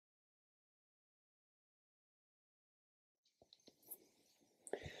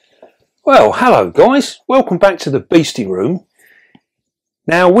Well, hello guys, welcome back to the Beastie Room.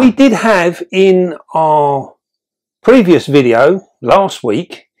 Now we did have in our previous video last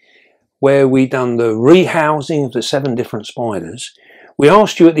week, where we done the rehousing of the 7 different spiders, we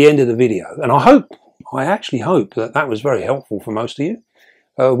asked you at the end of the video, and I actually hope that was very helpful for most of you.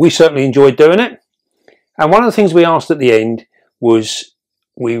 We certainly enjoyed doing it, and one of the things we asked at the end was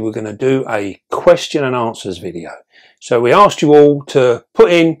we were going to do a question and answers video. So we asked you all to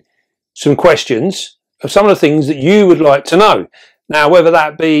put in some questions of some of the things that you would like to know. Now, whether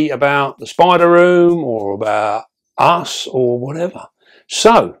that be about the spider room or about us or whatever.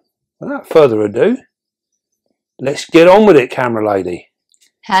 So, without further ado, let's get on with it, camera lady.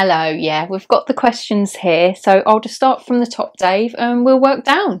 Hello, yeah, we've got the questions here. So I'll just start from the top, Dave, and we'll work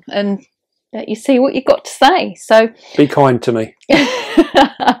down and let you see what you've got to say. So be kind to me.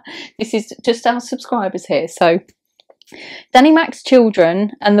 This is just our subscribers here. So Danny Mac's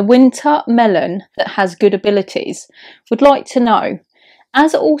children and the winter melon that has good abilities would like to know,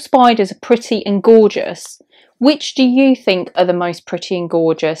 as all spiders are pretty and gorgeous, which do you think are the most pretty and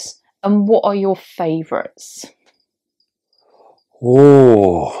gorgeous, and what are your favourites?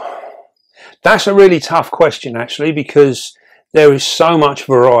 Oh, that's a really tough question actually, because there is so much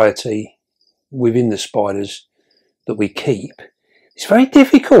variety within the spiders that we keep. It's very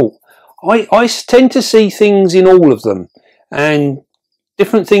difficult. I tend to see things in all of them and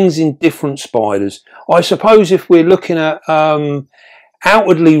different things in different spiders. I suppose if we're looking at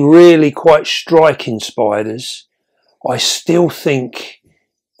outwardly really quite striking spiders, I still think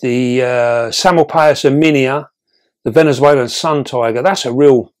the Psammopoeus erminea, the Venezuelan sun tiger, that's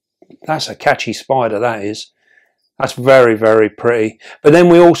a catchy spider, that is. That's very, very pretty. But then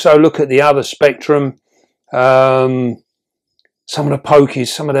we also look at the other spectrum. Some of the pokies,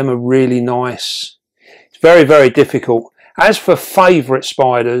 some of them are really nice. It's very, very difficult. As for favourite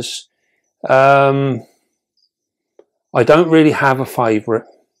spiders, I don't really have a favourite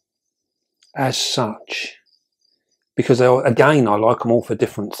as such, because again, I like them all for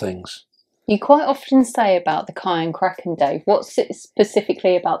different things. You quite often say about the Cayenne Kraken, Dave. What's it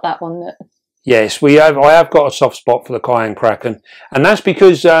specifically about that one that... Yes, I have got a soft spot for the Cayenne Kraken, and that's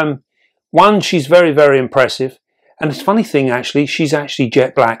because one, she's very, very impressive. And it's a funny thing, actually, she's actually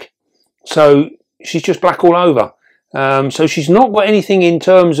jet black. So she's just black all over. So she's not got anything in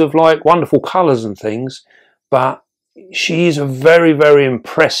terms of like wonderful colours and things, but she is a very, very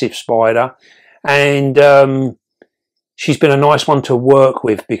impressive spider. And she's been a nice one to work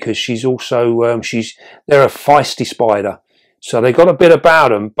with, because she's also, they're a feisty spider. So they've got a bit about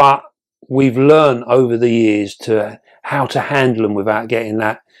them, but we've learned over the years how to handle them without getting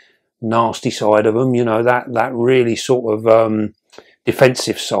that nasty side of them, you know, that really sort of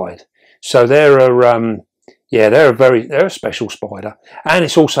defensive side. So they're a special spider, and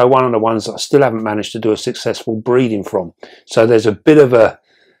it's also one of the ones that I still haven't managed to do a successful breeding from. So there's a bit of a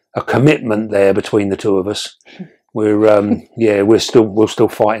commitment there between the two of us. We're still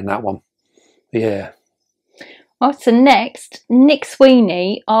fighting that one. Yeah. Well, so next, Nick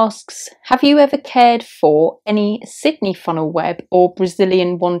Sweeney asks, have you ever cared for any Sydney funnel web or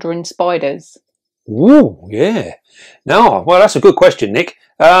Brazilian wandering spiders? Ooh, yeah. No, well, that's a good question, Nick.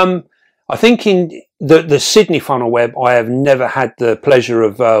 I think in the Sydney funnel web, I have never had the pleasure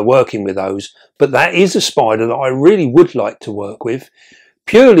of working with those, but that is a spider that I really would like to work with,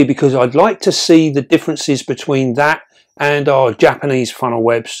 purely because I'd like to see the differences between that and our Japanese funnel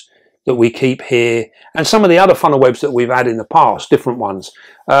webs that we keep here, and some of the other funnel webs that we've had in the past, different ones.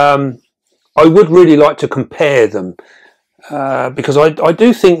 I would really like to compare them, because I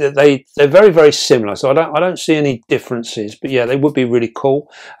do think that they're very, very similar. So I don't see any differences, but yeah, they would be really cool.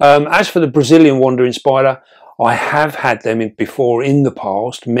 As for the Brazilian wandering spider, I have had them before in the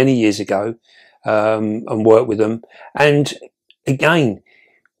past, many years ago, and worked with them. And again,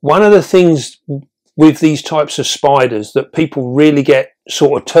 one of the things with these types of spiders that people really get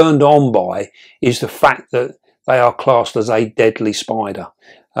sort of turned on by is the fact that they are classed as a deadly spider.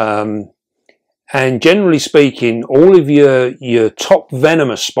 And generally speaking, all of your top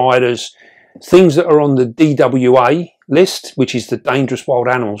venomous spiders, things that are on the DWA list, which is the Dangerous Wild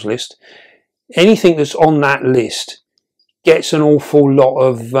Animals list, anything that's on that list gets an awful lot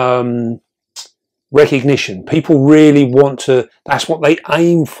of recognition. People really want to, that's what they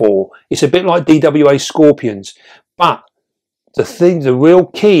aim for. It's a bit like DWA scorpions, but the real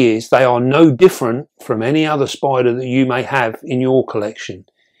key is they are no different from any other spider that you may have in your collection.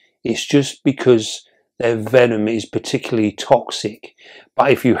 It's just because their venom is particularly toxic.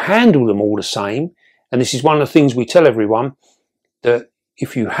 But if you handle them all the same, and this is one of the things we tell everyone, that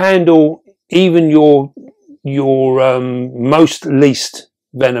if you handle even your most least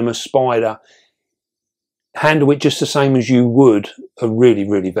venomous spider, handle it just the same as you would a really,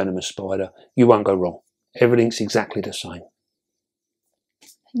 really venomous spider. You won't go wrong. Everything's exactly the same.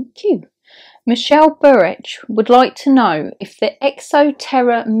 Thank you. Michelle Burrich would like to know if the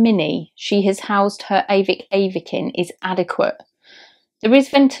Exoterra Mini she has housed her avic in is adequate. There is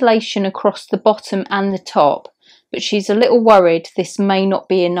ventilation across the bottom and the top, but she's a little worried this may not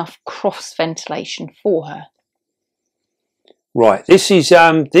be enough cross ventilation for her. Right, this is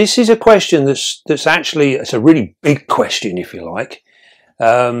a question that's actually, it's a really big question, if you like,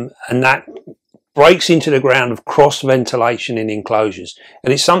 and that breaks into the ground of cross ventilation in enclosures,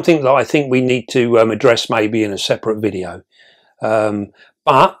 and it's something that I think we need to address maybe in a separate video.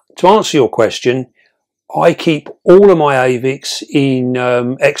 But to answer your question, I keep all of my avics in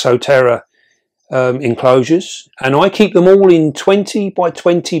Exoterra enclosures, and I keep them all in 20 by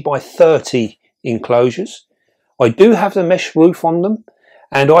 20 by 30 enclosures. I do have the mesh roof on them,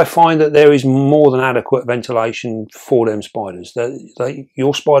 and I find that there is more than adequate ventilation for them spiders.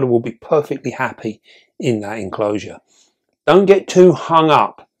 Your spider will be perfectly happy in that enclosure. Don't get too hung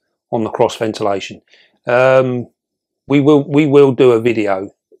up on the cross ventilation. We will do a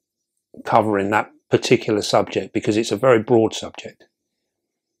video covering that particular subject because it's a very broad subject.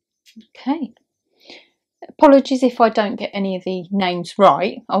 Okay. Apologies if I don't get any of the names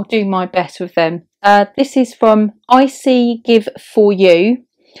right. I'll do my best with them. This is from IC Give For You.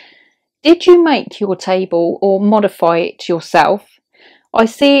 Did you make your table or modify it yourself? I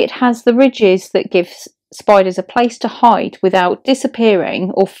see it has the ridges that give spiders a place to hide without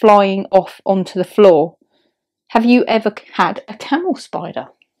disappearing or flying off onto the floor. Have you ever had a camel spider?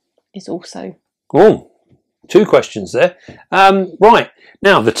 Is also... Oh, two questions there. Right,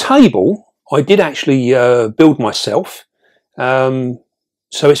 now the table I did actually build myself.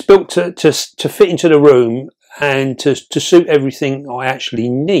 So it's built to fit into the room and to suit everything I actually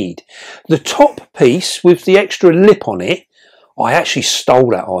need. The top piece with the extra lip on it, I actually stole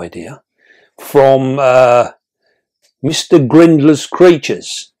that idea from Mr. Grindler's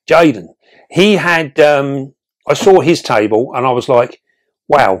Creatures, Jaden. He had, I saw his table and I was like,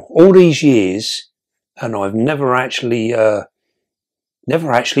 wow, all these years and I've never actually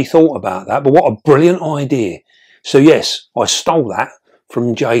thought about that, but what a brilliant idea. So yes, I stole that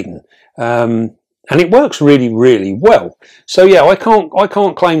from Jaden, and it works really, really well. So yeah, I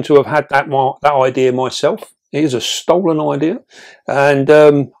can't claim to have had that idea myself. It is a stolen idea, and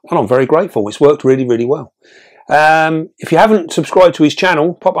I'm very grateful. It's worked really, really well. If you haven't subscribed to his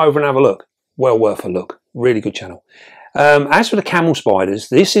channel, pop over and have a look. Well worth a look. Really good channel. As for the camel spiders,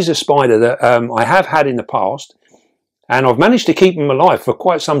 this is a spider that I have had in the past, and I've managed to keep them alive for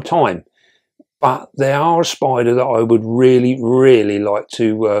quite some time. But they are a spider that I would really, really like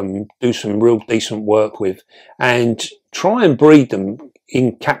to do some real decent work with and try and breed them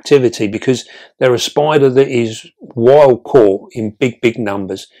in captivity, because they're a spider that is wild caught in big, big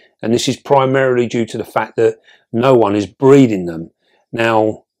numbers. And this is primarily due to the fact that no one is breeding them.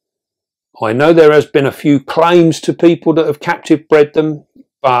 Now, I know there has been a few claims to people that have captive bred them,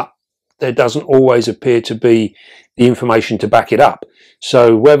 but there doesn't always appear to be the information to back it up.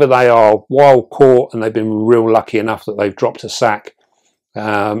 So whether they are wild caught and they've been real lucky enough that they've dropped a sack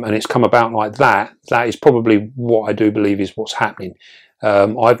and it's come about like that, that is probably what I do believe is what's happening.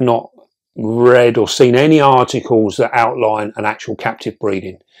 I've not read or seen any articles that outline an actual captive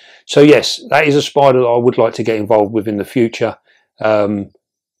breeding. So yes, that is a spider that I would like to get involved with in the future,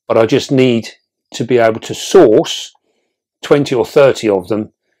 but I just need to be able to source 20 or 30 of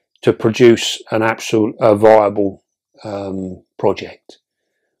them to produce an absolute viable project.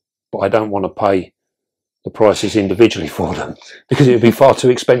 But I don't want to pay the prices individually for them because it would be far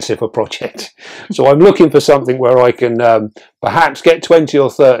too expensive a project. So I'm looking for something where I can perhaps get 20 or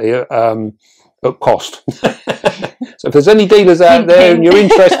 30 at cost. So if there's any dealers out there and you're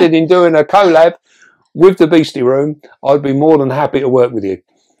interested in doing a collab with the Beastie Room, I'd be more than happy to work with you.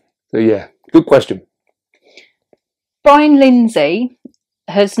 So yeah, good question. Brian Lindsay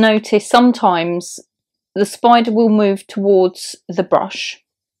has noticed sometimes the spider will move towards the brush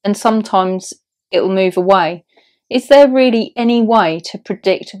and sometimes it will move away. Is there really any way to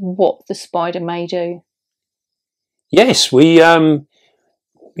predict what the spider may do? Yes, you'll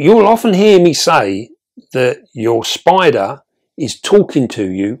often hear me say that your spider is talking to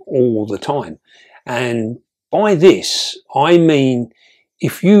you all the time. And by this, I mean,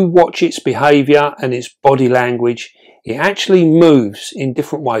 if you watch its behaviour and its body language, it actually moves in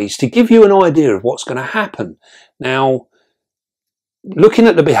different ways to give you an idea of what's going to happen. Now, looking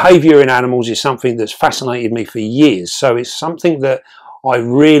at the behaviour in animals is something that's fascinated me for years. So it's something that I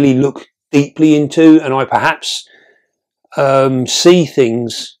really look deeply into, and I perhaps see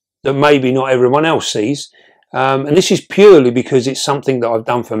things that maybe not everyone else sees. And this is purely because it's something that I've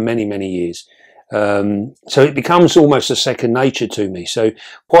done for many, many years. So it becomes almost a second nature to me. So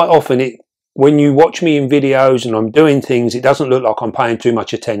quite often when you watch me in videos and I'm doing things, it doesn't look like I'm paying too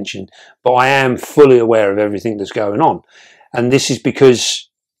much attention, but I am fully aware of everything that's going on. And this is because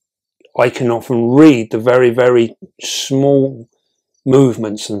I can often read the very, very small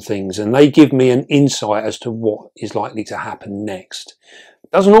movements and things, and they give me an insight as to what is likely to happen next.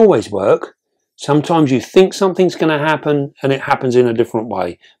 It doesn't always work. Sometimes you think something's going to happen and it happens in a different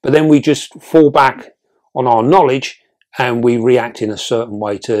way, but then we just fall back on our knowledge and we react in a certain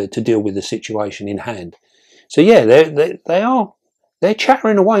way to deal with the situation in hand. So yeah, they're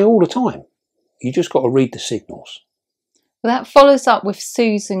chattering away all the time. You just got to read the signals. Well, that follows up with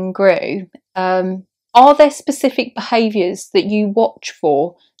Susan Grew. Are there specific behaviours that you watch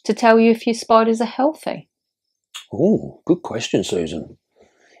for to tell you if your spiders are healthy? Oh, good question, Susan.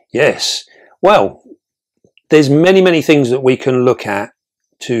 Yes. Well, there's many, many things that we can look at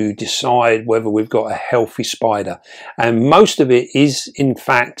to decide whether we've got a healthy spider. And most of it is, in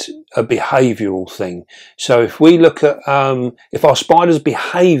fact, a behavioural thing. So if we look at, if our spider's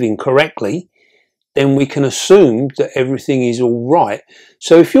behaving correctly, then we can assume that everything is all right.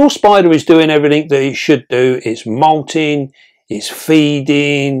 So if your spider is doing everything that it should do, it's molting, it's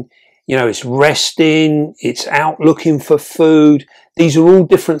feeding, it's resting, it's out looking for food. These are all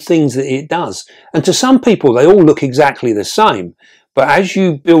different things that it does. And to some people, they all look exactly the same. But as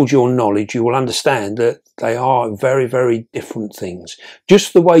you build your knowledge, you will understand that they are very, very different things.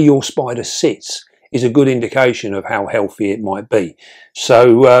 Just the way your spider sits is a good indication of how healthy it might be.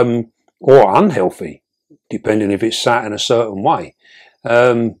 So, or unhealthy, depending if it's sat in a certain way.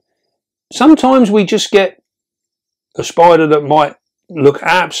 Sometimes we just get a spider that might look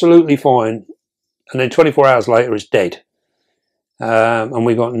absolutely fine, and then 24 hours later it's dead. And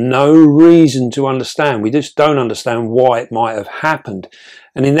we've got no reason to understand. We just don't understand why it might have happened.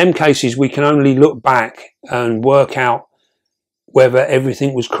 And in them cases, we can only look back and work out whether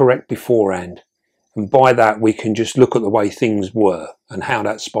everything was correct beforehand. And by that, we can just look at the way things were and how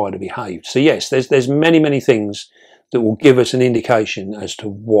that spider behaved. So yes, there's many, many things that will give us an indication as to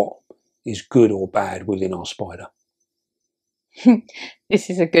what is good or bad within our spider. This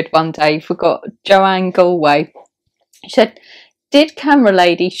is a good one, Dave. We've got Joanne Galway. She said, did Camera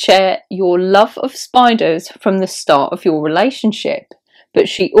Lady share your love of spiders from the start of your relationship? But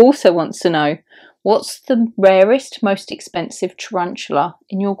she also wants to know, what's the rarest, most expensive tarantula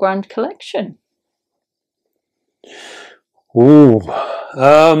in your grand collection? What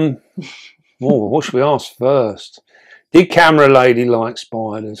should we ask first? Did Camera Lady like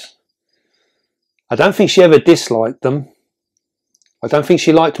spiders? I don't think she ever disliked them. I don't think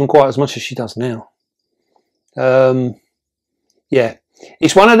she liked them quite as much as she does now. Yeah,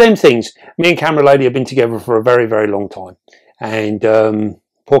 it's one of them things. Me and Camera Lady have been together for a very, very long time. And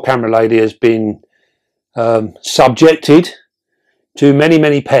poor Camera Lady has been subjected to many,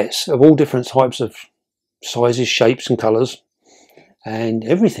 many pets of all different types of sizes, shapes and colours and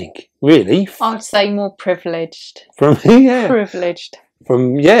everything, really. I'd say more privileged. Privileged.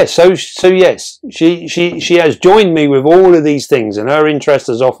 So yes, she has joined me with all of these things, and her interest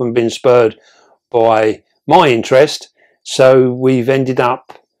has often been spurred by my interest. So we've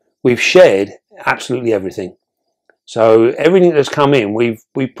shared absolutely everything. So everything that's come in, we've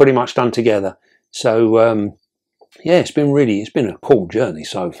pretty much done together. So yeah, it's been a cool journey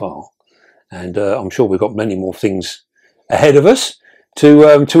so far. And I'm sure we've got many more things ahead of us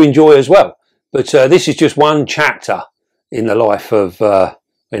to enjoy as well. But this is just one chapter in the life of,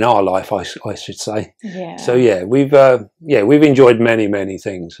 in our life, I should say. Yeah. So yeah, we've enjoyed many, many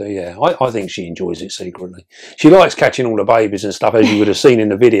things. So yeah, I think she enjoys it secretly. She likes catching all the babies and stuff, as you would have seen in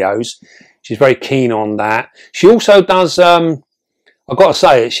the videos. She's very keen on that. She also does, I've got to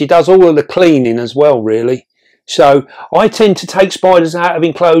say it, she does all of the cleaning as well, really. So I tend to take spiders out of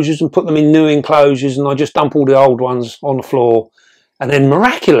enclosures and put them in new enclosures, and I just dump all the old ones on the floor, and then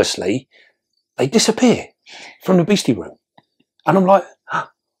miraculously they disappear from the beastie room. And I'm like, oh,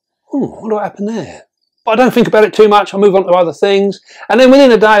 I wonder what happened there. But I don't think about it too much. I move on to other things, and then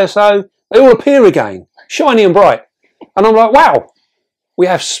within a day or so they all appear again, shiny and bright. And I'm like, wow, we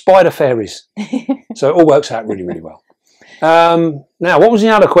have spider fairies. So it all works out really, really well. Now, what was the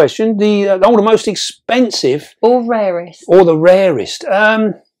other question? The most expensive or rarest, or the rarest.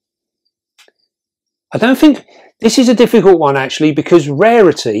 I don't think this is a difficult one, actually, because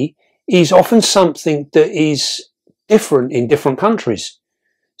rarity is often something that is different in different countries.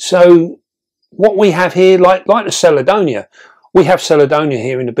 So what we have here, like the Celadonia, we have Celadonia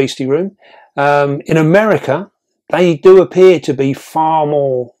here in the beastie room. In America, they do appear to be far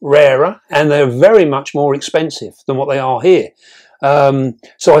more rarer, and they're very much more expensive than what they are here.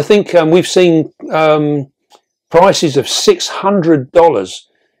 So I think we've seen prices of $600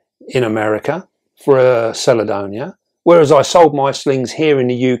 in America for a Caledonia, whereas I sold my slings here in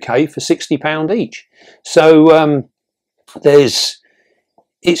the UK for £60 each. So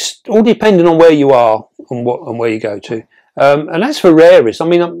it's all depending on where you are and where you go to. And as for rarest, I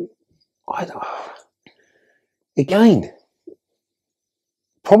mean, again,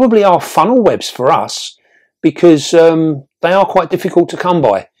 probably our funnel webs for us, because they are quite difficult to come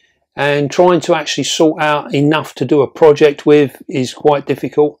by, and trying to actually sort out enough to do a project with is quite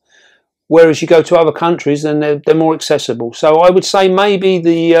difficult. Whereas you go to other countries, then they're more accessible. So I would say maybe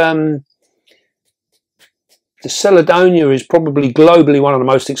the Caledonia is probably globally one of the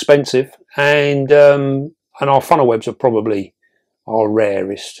most expensive, and our funnel webs are probably our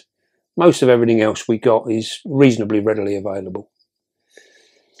rarest. Most of everything else we got is reasonably readily available.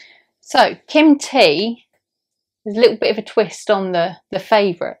 So Kim T, there's a little bit of a twist on the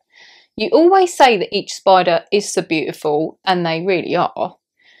favourite. You always say that each spider is so beautiful, and they really are.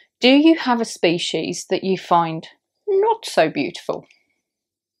 Do you have a species that you find not so beautiful?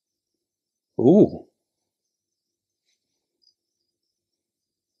 Ooh.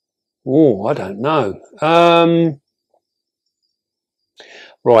 Oh, I don't know.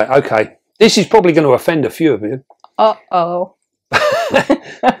 Right, okay. This is probably going to offend a few of you. Uh-oh.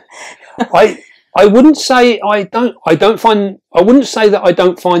 I wouldn't say I wouldn't say that I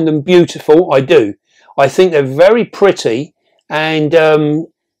don't find them beautiful. I do. I think they're very pretty, and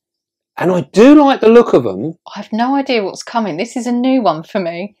I do like the look of them. I have no idea what's coming. This is a new one for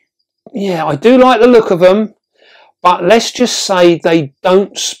me. Yeah, I do like the look of them, but let's just say they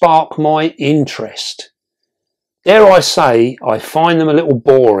don't spark my interest. Dare I say, I find them a little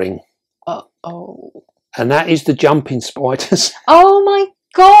boring. Uh-oh. And that is the jumping spiders. Oh my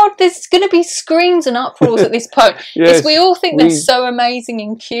God, there's going to be screams and uproars at this point. Yes, because we all think they're so amazing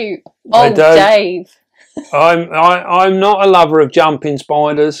and cute. Oh, Dave. I'm not a lover of jumping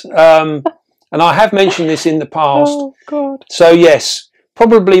spiders, and I have mentioned this in the past. Oh God. So yes,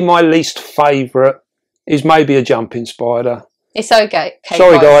 probably my least favourite is maybe a jumping spider. It's okay.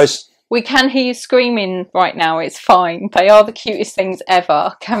 Sorry, guys. We can hear you screaming right now. It's fine. They are the cutest things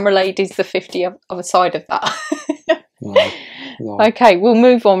ever. Camera lady's the 50 other side of that. No. Okay, we'll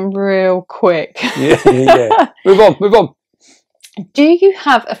move on real quick. Yeah. Move on. Do you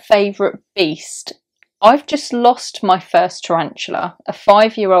have a favourite beast? I've just lost my first tarantula, a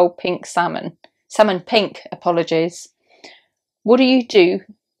 5-year-old pink salmon. Salmon pink, apologies. What do you do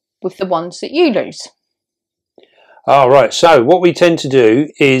with the ones that you lose? All right. So what we tend to do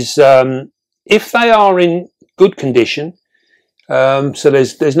is, if they are in good condition, so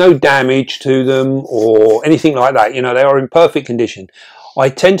there's no damage to them or anything like that, you know, they are in perfect condition, I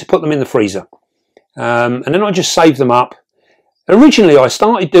tend to put them in the freezer, and then I just save them up. Originally, I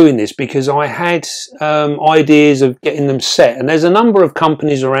started doing this because I had ideas of getting them set, and there's a number of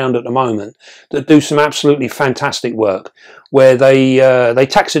companies around at the moment that do some absolutely fantastic work, where they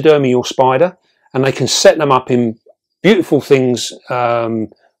taxidermy your spider, and they can set them up in beautiful things,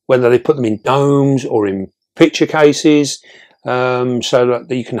 whether they put them in domes or in picture cases, so that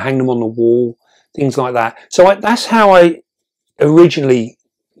you can hang them on the wall, things like that. So that's how I originally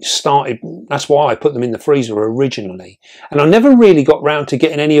started. That's why I put them in the freezer originally, and I never really got round to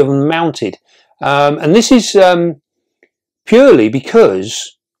getting any of them mounted, and this is purely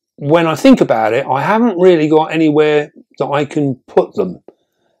because when I think about it, I haven't really got anywhere that I can put them.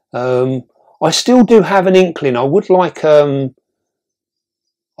 I still do have an inkling. I would like I'd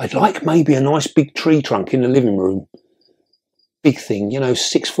like maybe a nice big tree trunk in the living room, big thing, you know,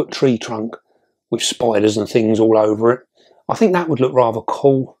 6-foot tree trunk with spiders and things all over it. I think that would look rather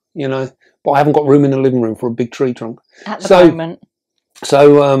cool, you know, but I haven't got room in the living room for a big tree trunk at the moment.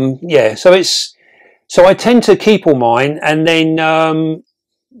 So yeah, so I tend to keep all mine, and then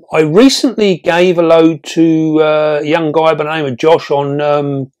I recently gave a load to a young guy by the name of Josh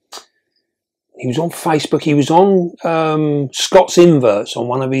on. He was on Facebook. He was on Scott's Inverts on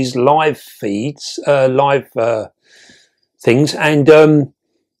one of his live feeds, things, and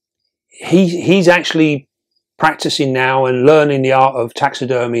he's actually practicing now and learning the art of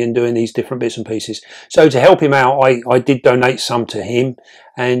taxidermy and doing these different bits and pieces. So to help him out, I did donate some to him,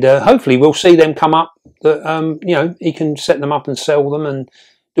 and hopefully we'll see them come up. That you know, he can set them up and sell them and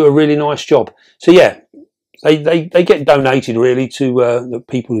do a really nice job. So yeah, they get donated really to the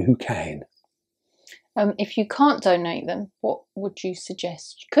people who can. If you can't donate them, what would you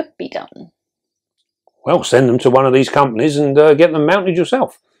suggest could be done? Well, send them to one of these companies and get them mounted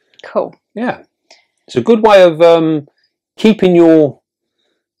yourself. Cool. Yeah. It's a good way of keeping your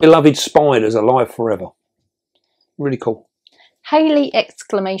beloved spiders alive forever. Really cool. Hayley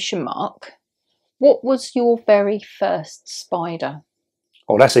exclamation mark. What was your very first spider?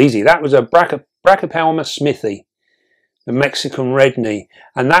 Oh, that's easy. That was a Brachypelma smithi, the Mexican red knee.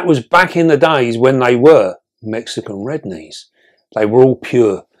 And that was back in the days when they were Mexican red knees. They were all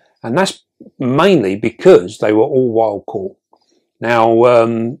pure. And that's mainly because they were all wild caught. Now,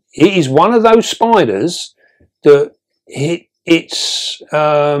 it is one of those spiders that it's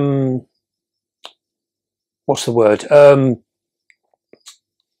what's the word?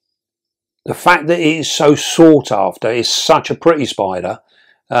 The fact that it is so sought after, is such a pretty spider,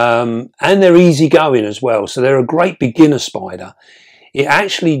 and they're easygoing as well. So they're a great beginner spider. It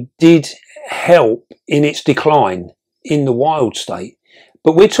actually did help in its decline in the wild state.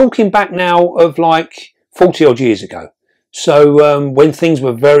 But we're talking back now of like 40 odd years ago. So when things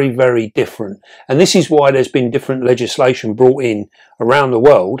were very, very different. And this is why there's been different legislation brought in around the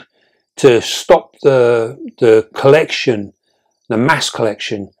world to stop the collection, the mass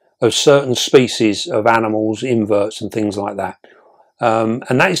collection of certain species of animals, inverts and things like that.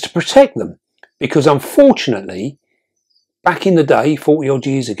 And that is to protect them. Because unfortunately, back in the day, 40 odd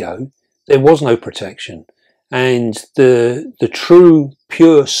years ago, there was no protection. And the true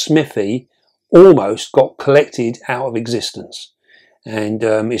pure smithy almost got collected out of existence. And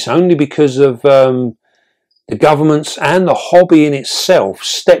it's only because of the governments and the hobby in itself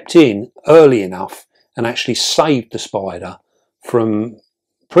stepped in early enough and actually saved the spider from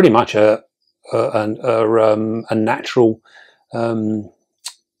pretty much a natural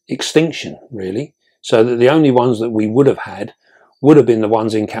extinction, really. So that the only ones that we would have had would have been the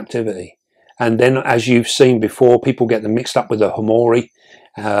ones in captivity. And then, as you've seen before, people get them mixed up with the Homori.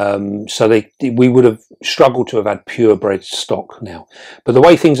 So we would have struggled to have had purebred stock now. But the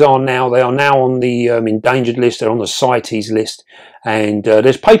way things are now, they are now on the endangered list, they're on the CITES list, and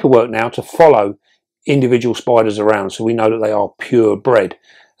there's paperwork now to follow individual spiders around, so we know that they are purebred.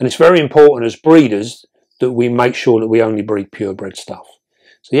 And it's very important as breeders that we make sure that we only breed purebred stuff.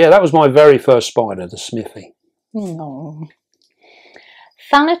 So yeah, that was my very first spider, the smithy. No.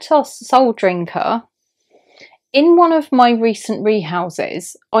 Thanatos Soul Drinker. In one of my recent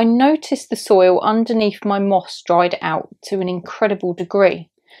rehouses, I noticed the soil underneath my moss dried out to an incredible degree,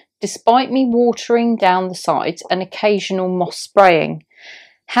 despite me watering down the sides and occasional moss spraying.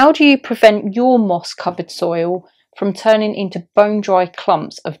 How do you prevent your moss-covered soil from turning into bone-dry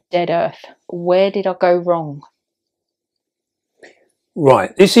clumps of dead earth? Where did I go wrong?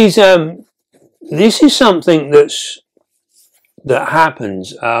 Right, this is something that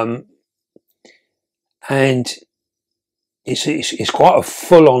happens, and it's quite a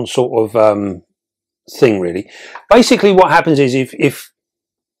full-on sort of thing, really. Basically, what happens is if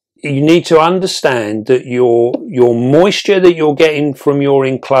you need to understand that your moisture that you're getting from your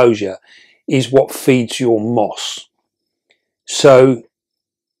enclosure is what feeds your moss. So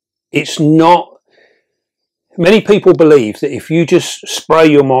it's not. Many people believe that if you just spray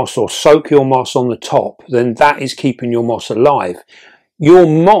your moss or soak your moss on the top, then that is keeping your moss alive. Your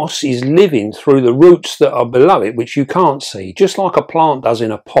moss is living through the roots that are below it, which you can't see, just like a plant does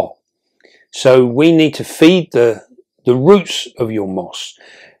in a pot. So we need to feed the roots of your moss.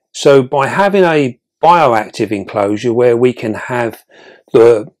 So by having a bioactive enclosure where we can have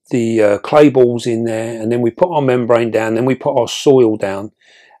the clay balls in there, and then we put our membrane down, then we put our soil down,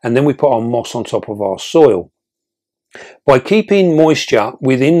 and then we put our moss on top of our soil. By keeping moisture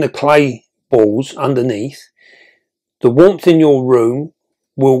within the clay balls underneath, the warmth in your room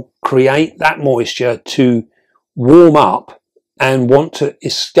will create that moisture to warm up and want to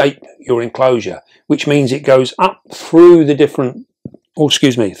escape your enclosure, which means it goes up through the different,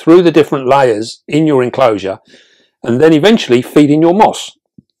 through the different layers in your enclosure, and then eventually feeding your moss.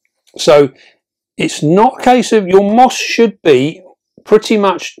 So it's not a case of, your moss should be pretty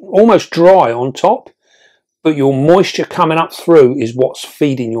much almost dry on top, but your moisture coming up through is what's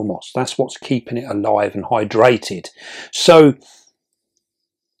feeding your moss. That's what's keeping it alive and hydrated. So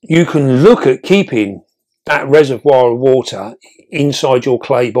you can look at keeping that reservoir of water inside your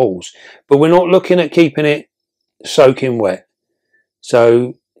clay balls, but we're not looking at keeping it soaking wet.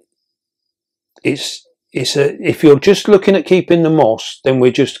 So if you're just looking at keeping the moss, then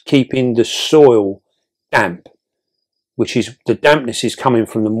we're just keeping the soil damp, which is, the dampness is coming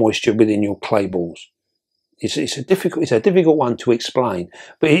from the moisture within your clay balls. It's a difficult one to explain,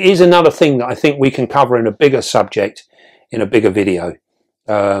 but it is another thing that I think we can cover in a bigger subject, in a bigger video,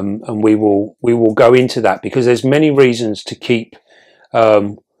 and we will go into that, because there's many reasons to keep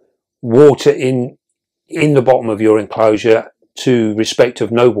water in the bottom of your enclosure to respect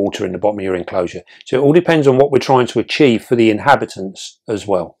of no water in the bottom of your enclosure. So it all depends on what we're trying to achieve for the inhabitants as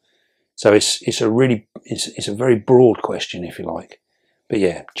well. So it's a very broad question, if you like. But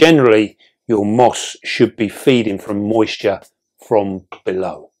yeah, generally your moss should be feeding from moisture from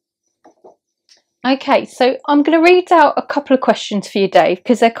below. Okay, so I'm going to read out a couple of questions for you, Dave,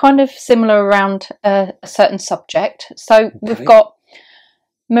 because they're kind of similar around a certain subject. So okay. We've got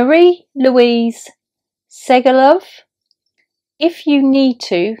Marie-Louise Segalov. If you need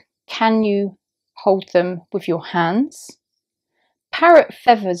to, can you hold them with your hands? Parrot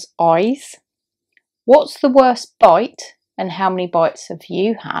Feather's eyes. What's the worst bite and how many bites have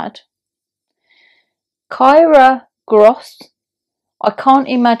you had? Kyra Gross. I can't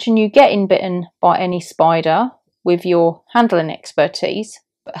imagine you getting bitten by any spider with your handling expertise,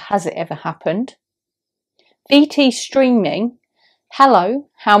 but has it ever happened? VT Streaming. Hello,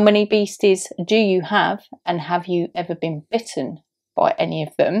 how many beasties do you have and have you ever been bitten by any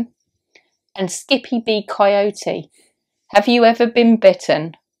of them? And Skippy B Coyote. Have you ever been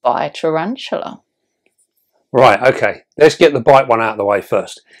bitten by a tarantula? Right, okay. Let's get the bite one out of the way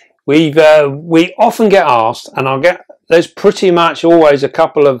first. We often get asked, and there's pretty much always a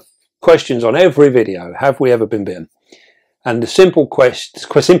couple of questions on every video. Have we ever been bitten? And the simple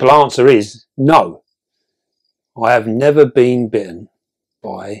answer is no. I have never been bitten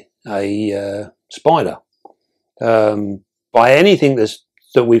by a spider. By anything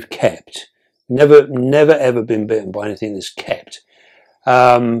that we've kept. Never ever been bitten by anything that's kept.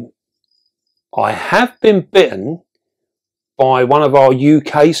 I have been bitten by one of our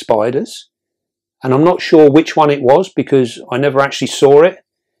UK spiders, and I'm not sure which one it was because I never actually saw it,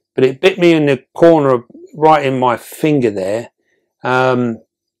 but it bit me in the corner right in my finger there, and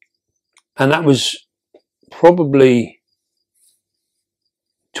that was probably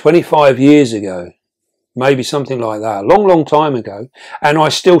 25 years ago, maybe something like that, a long time ago, and I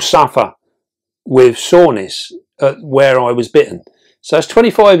still suffer with soreness where I was bitten. So it's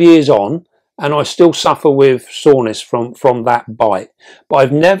 25 years on, and I still suffer with soreness from that bite. But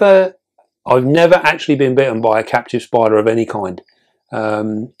I've never actually been bitten by a captive spider of any kind,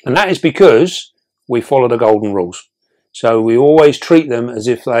 and that is because we follow the golden rules. So we always treat them as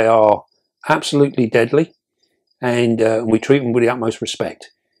if they are absolutely deadly, and we treat them with the utmost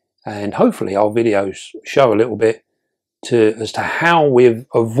respect. And hopefully our videos show a little bit as to how we've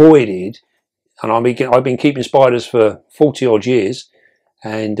avoided. And I've been keeping spiders for 40 odd years,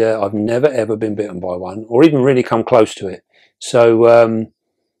 and I've never ever been bitten by one, or even really come close to it. So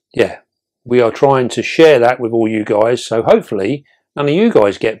yeah, we are trying to share that with all you guys, so hopefully none of you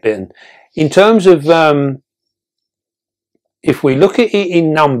guys get bitten. In terms of if we look at it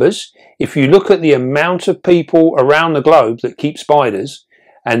in numbers, if you look at the amount of people around the globe that keep spiders,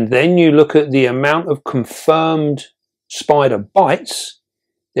 and then you look at the amount of confirmed spider bites,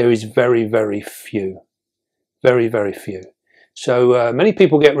 there is very few. Very few. So many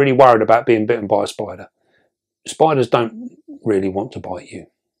people get really worried about being bitten by a spider. Spiders don't really want to bite you.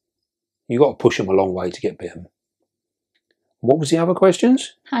 You've got to push them a long way to get bitten. What was the other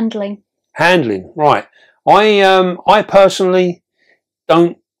questions? Handling. Handling, right. I personally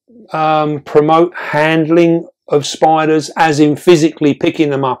don't promote handling of spiders as in physically picking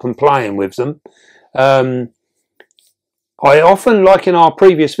them up and playing with them. I often, like in our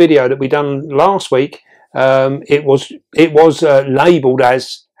previous video that we done last week, it was labelled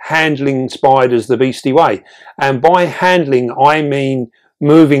as handling spiders the beastie way, and by handling I mean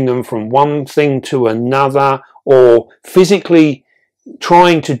moving them from one thing to another, or physically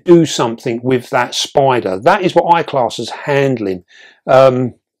trying to do something with that spider. That is what I class as handling.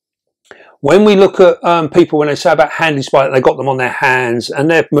 When we look at people, when they say about handling spiders, they got them on their hands and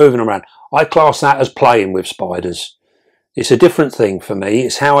they're moving around. I class that as playing with spiders. It's a different thing for me.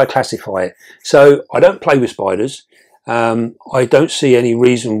 It's how I classify it. So I don't play with spiders. I don't see any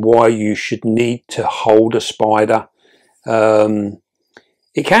reason why you should need to hold a spider.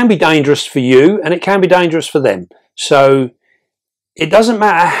 It can be dangerous for you and it can be dangerous for them. So it doesn't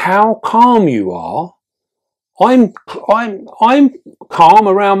matter how calm you are. I'm calm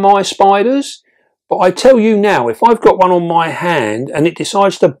around my spiders, but I tell you now, if I've got one on my hand and it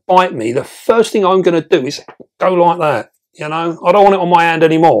decides to bite me, the first thing I'm going to do is go like that. You know, I don't want it on my hand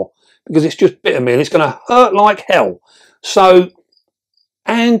anymore because it's just bitten me and it's going to hurt like hell. So,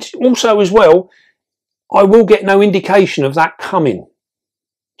 and also as well, I will get no indication of that coming.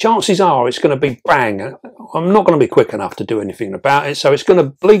 Chances are it's going to be bang. I'm not going to be quick enough to do anything about it, so it's going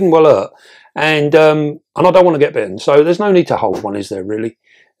to bleeding well hurt, and I don't want to get bitten. So there's no need to hold one, is there really?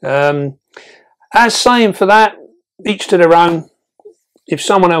 As saying for that, each to their own. If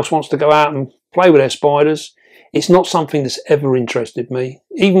someone else wants to go out and play with their spiders, It's not something that's ever interested me.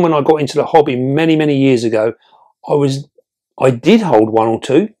 Even when I got into the hobby many, many years ago, I did hold one or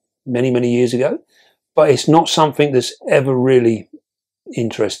two many, many years ago, but it's not something that's ever really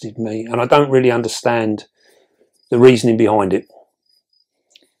interested me, and I don't really understand the reasoning behind it.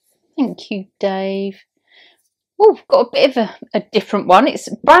 Thank you, Dave. Oh, we've got a bit of a different one. It's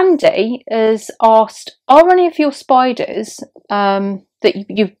Brandy has asked, are any of your spiders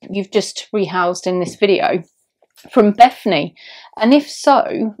that you've just rehoused in this video from Bethany? And if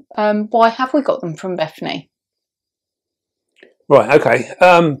so, why have we got them from Bethany? Right, okay.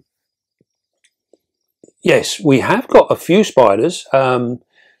 Yes, we have got a few spiders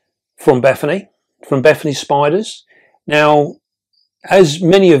from Bethany Spiders. Now, as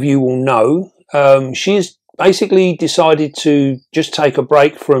many of you will know, she has basically decided to just take a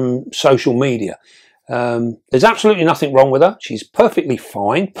break from social media. There's absolutely nothing wrong with her. She's perfectly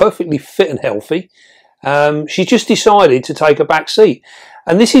fine, perfectly fit and healthy. She just decided to take a back seat.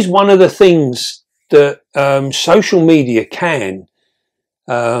 And this is one of the things that social media can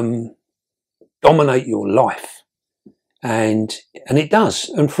dominate your life. And it does.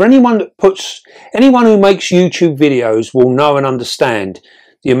 And for anyone who makes YouTube videos will know and understand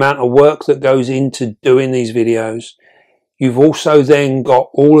the amount of work that goes into doing these videos. You've also then got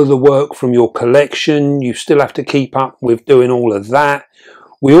all of the work from your collection. You still have to keep up with doing all of that.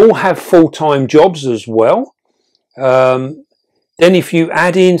 We all have full-time jobs as well. Then if you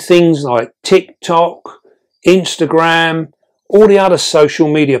add in things like TikTok, Instagram, all the other social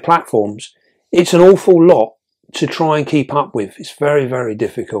media platforms, it's an awful lot to try and keep up with. It's very, very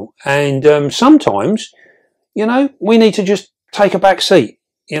difficult. And sometimes, you know, we need to just take a back seat.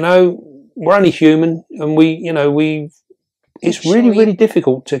 You know, we're only human, and it's really, really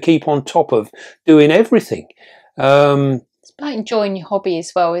difficult to keep on top of doing everything. It's about enjoying your hobby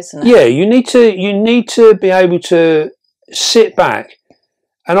as well, isn't it? Yeah, you need to be able to sit back.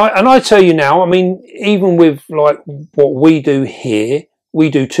 And I tell you now, I mean, even with like what we do here, we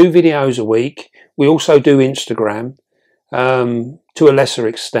do 2 videos a week. We also do Instagram to a lesser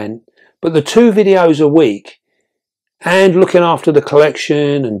extent. But the 2 videos a week and looking after the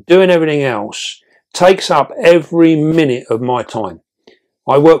collection and doing everything else takes up every minute of my time.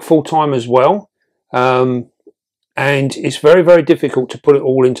 I work full-time as well. And it's very, very difficult to put it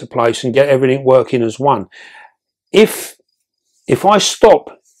all into place and get everything working as one. If I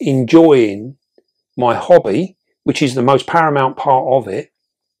stop enjoying my hobby, which is the most paramount part of it,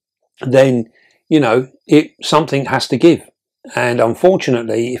 then, you know, something has to give. And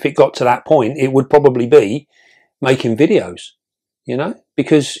unfortunately, if it got to that point, it would probably be making videos, you know,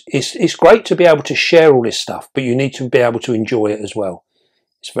 because it's great to be able to share all this stuff, but you need to be able to enjoy it as well.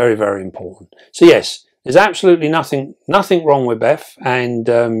 It's very, very important. So yes, there's absolutely nothing wrong with Beth. And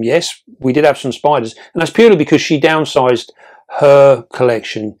yes, we did have some spiders, and that's purely because she downsized her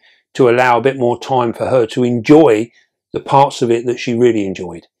collection to allow a bit more time for her to enjoy the parts of it that she really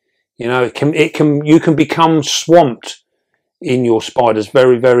enjoyed. You know, you can become swamped in your spiders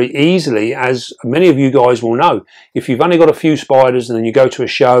very, very easily, as many of you guys will know. If you've only got a few spiders and then you go to a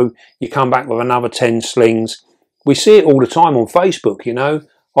show, you come back with another 10 slings. We see it all the time on Facebook, you know.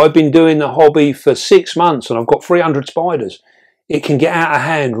 I've been doing the hobby for 6 months and I've got 300 spiders. It can get out of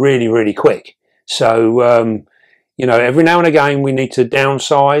hand really, really quick. So, you know, every now and again we need to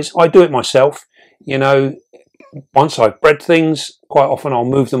downsize. I do it myself. You know, once I've bred things, quite often I'll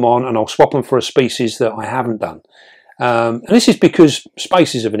move them on and I'll swap them for a species that I haven't done. And this is because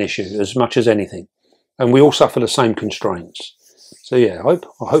space is of an issue as much as anything, and we all suffer the same constraints. So yeah, I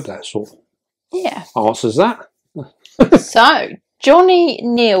hope that sort of answers that. So Johnny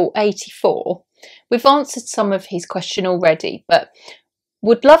Neal 84, we've answered some of his question already, but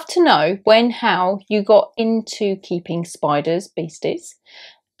would love to know how you got into keeping spiders, beasties,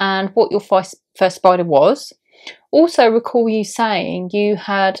 and what your first spider was. Also recall you saying you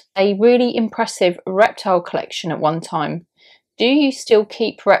had a really impressive reptile collection at one time. Do you still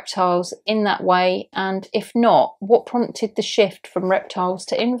keep reptiles in that way? And if not, what prompted the shift from reptiles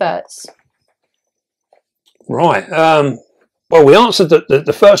to inverts? Right. Well, we answered that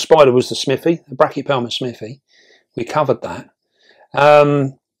the first spider was the Smithy, the Brachypelma Smithy. We covered that.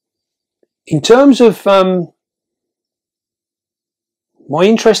 In terms of my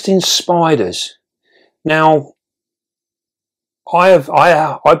interest in spiders, now I've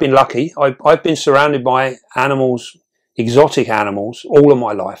been lucky. I've been surrounded by animals, exotic animals, all of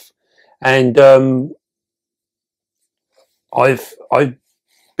my life, and I've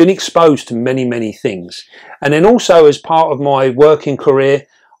been exposed to many, many things. And then also, as part of my working career,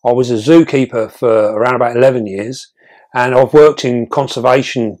 I was a zookeeper for around about 11 years, and I've worked in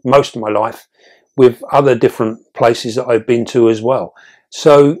conservation most of my life, with other different places that I've been to as well.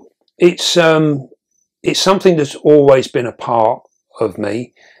 So it's something that's always been a part of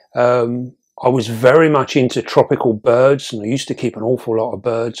me. I was very much into tropical birds, and I used to keep an awful lot of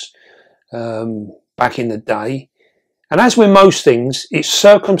birds back in the day. And as with most things, it's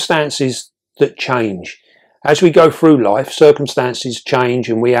circumstances that change. As we go through life, circumstances change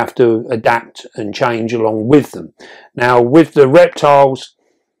and we have to adapt and change along with them. Now, with the reptiles,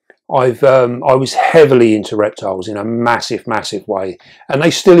 I was heavily into reptiles in a massive, massive way, and they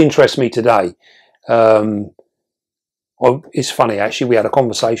still interest me today. It's funny, actually, we had a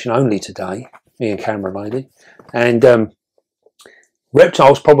conversation only today, me and camera lady, and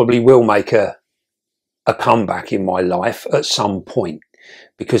reptiles probably will make a comeback in my life at some point,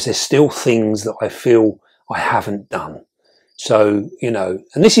 because there's still things that I feel I haven't done. So, you know,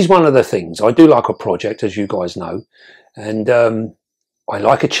 and this is one of the things. I do like a project, as you guys know, and I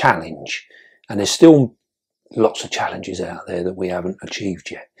like a challenge, and there's still lots of challenges out there that we haven't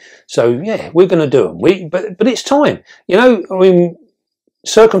achieved yet. So yeah, we're going to do them. But it's time. You know, I mean,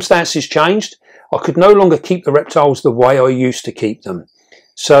 circumstances changed. I could no longer keep the reptiles the way I used to keep them.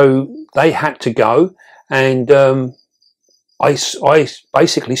 So they had to go, and I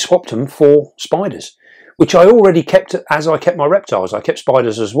basically swapped them for spiders, which I already kept as I kept my reptiles. I kept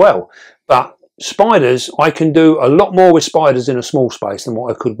spiders as well. But spiders, I can do a lot more with spiders in a small space than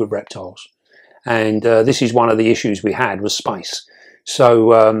what I could with reptiles. And this is one of the issues we had, was space.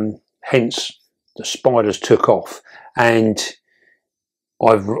 So hence the spiders took off, and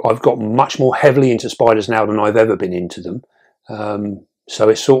I've got much more heavily into spiders now than I've ever been into them. So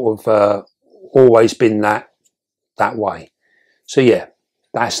it's sort of always been that way. So yeah,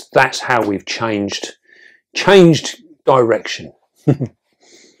 that's how we've changed direction.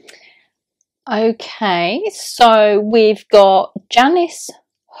 Okay, so we've got Janice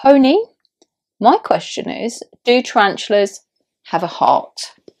Honey. My question is, do tarantulas have a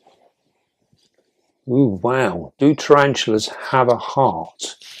heart? Ooh, wow. Do tarantulas have a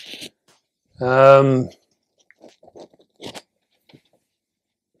heart?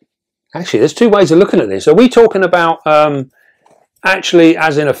 Actually, there's two ways of looking at this. Are we talking about actually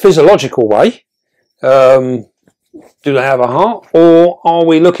as in a physiological way? Do they have a heart? Or are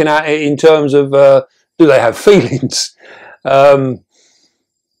we looking at it in terms of do they have feelings?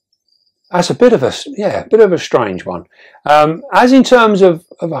 That's a bit of a strange one. As in terms of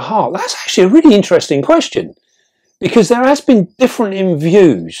a heart, that's actually a really interesting question, because there has been different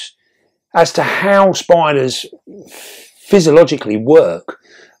views as to how spiders physiologically work,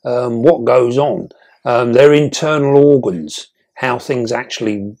 what goes on, their internal organs, how things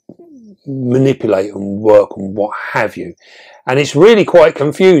actually manipulate and work and what have you. And it's really quite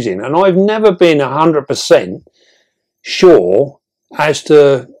confusing, and I've never been 100% sure as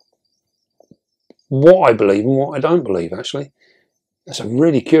to what I believe and what I don't believe, actually. That's a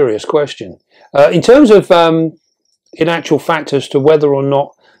really curious question. In terms of, in actual fact, as to whether or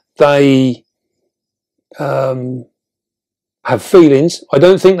not they have feelings, I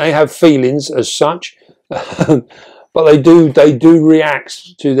don't think they have feelings as such, but they do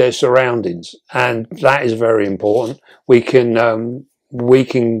react to their surroundings, and that is very important. We can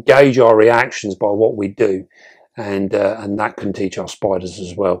gauge our reactions by what we do, and that can teach our spiders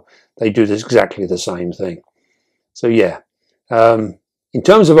as well. They do exactly the same thing. So yeah, in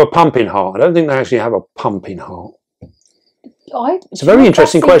terms of a pumping heart, I don't think they actually have a pumping heart. It's a very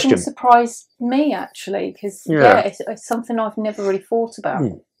interesting question. It surprised me, actually, because it's something I've never really thought about.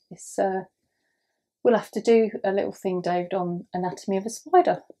 It's we'll have to do a little thing, David, on anatomy of a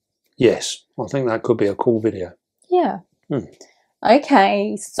spider. Yes, I think that could be a cool video. Yeah.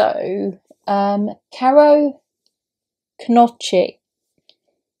 Okay, so Caro Knochik.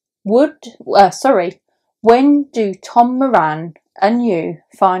 When do Tom Moran and you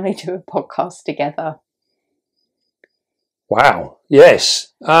finally do a podcast together? Wow,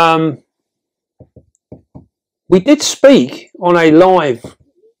 yes. We did speak on a live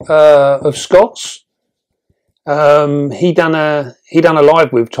of Scott's. He done a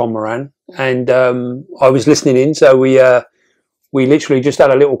live with Tom Moran, and I was listening in, so we literally just had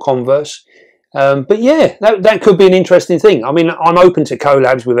a little converse. But yeah, that could be an interesting thing. I mean, I'm open to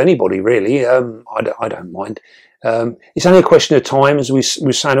collabs with anybody, really. I don't mind. It's only a question of time, as we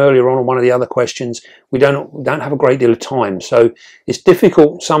were saying earlier on one of the other questions. We don't have a great deal of time, so it's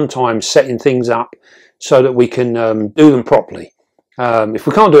difficult sometimes setting things up so that we can do them properly. If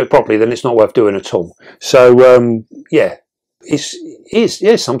we can't do it properly, then it's not worth doing at all. So yeah,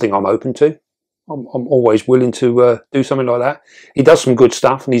 it's something I'm open to. I'm always willing to do something like that. He does some good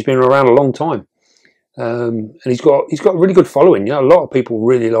stuff, and he's been around a long time, and he's got a really good following. You know, a lot of people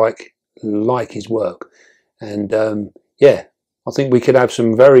really like like his work. And yeah, I think we could have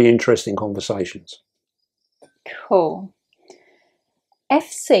some very interesting conversations. Cool.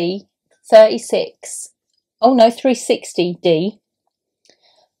 FC36, oh no, 360D.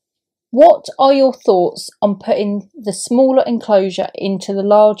 What are your thoughts on putting the smaller enclosure into the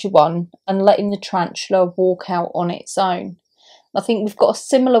larger one and letting the tarantula walk out on its own? I think we've got a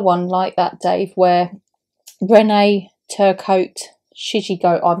similar one like that, Dave, where Renee Turcotte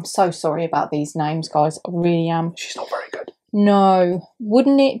Shijigo, I'm so sorry about these names, guys, I really am. She's not very good. No.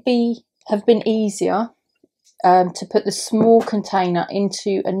 Wouldn't it have been easier to put the small container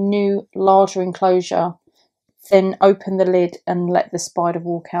into a new, larger enclosure, then open the lid and let the spider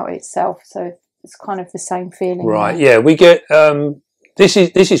walk out itself? So it's kind of the same feeling. Right, yeah, we get, this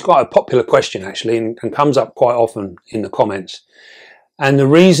is quite a popular question actually, and comes up quite often in the comments. And the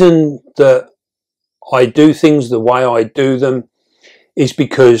reason that I do things the way I do them is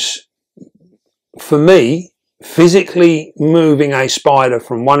because, for me, physically moving a spider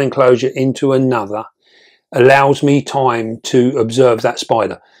from one enclosure into another allows me time to observe that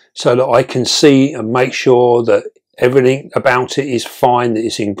spider, so that I can see and make sure that everything about it is fine, that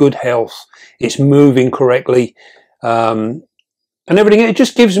it's in good health, it's moving correctly, and everything. It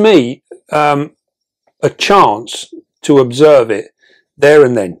just gives me a chance to observe it there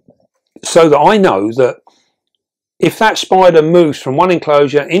and then, so that I know that if that spider moves from one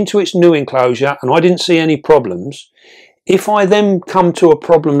enclosure into its new enclosure and I didn't see any problems, if I then come to a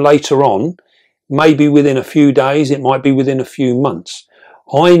problem later on, maybe within a few days, it might be within a few months,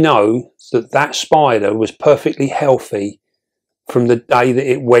 I know that that spider was perfectly healthy from the day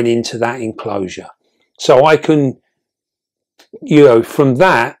that it went into that enclosure. So I can, you know, from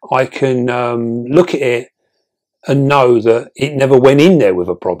that I can look at it and know that it never went in there with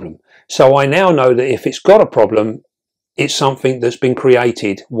a problem. So I now know that if it's got a problem, it's something that's been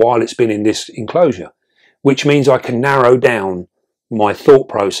created while it's been in this enclosure, which means I can narrow down my thought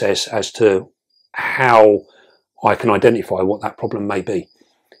process as to how I can identify what that problem may be.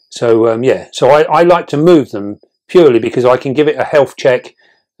 So yeah, so I like to move them purely because I can give it a health check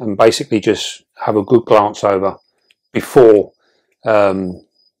and basically just have a good glance over before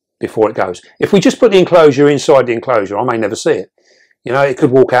it goes. If we just put the enclosure inside the enclosure, I may never see it. You know, it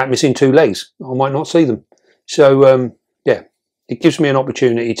could walk out missing two legs. I might not see them. So yeah, it gives me an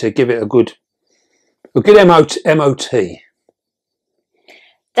opportunity to give it a good MOT.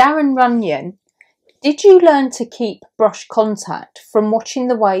 Darren Runyon, did you learn to keep brush contact from watching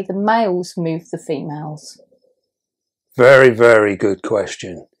the way the males move the females? Very, very good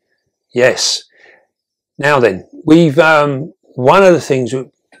question. Yes. Now then, we've one of the things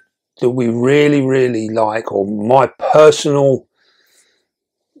that we really, really like, or my personal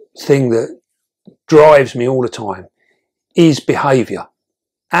thing that drives me all the time, is behaviour,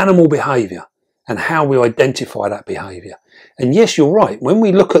 animal behaviour, and how we identify that behaviour. And yes, you're right, when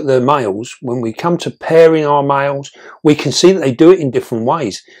we look at the males, when we come to pairing our males, we can see that they do it in different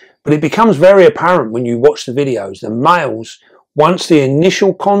ways. But it becomes very apparent when you watch the videos. The males, once the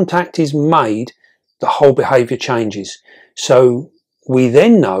initial contact is made, the whole behaviour changes. So we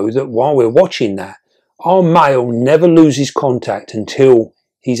then know that while we're watching that, our male never loses contact until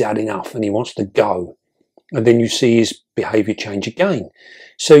he's had enough and he wants to go. And then you see his behaviour change again.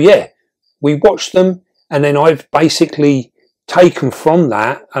 So yeah, we watch them, and then I've basically taken from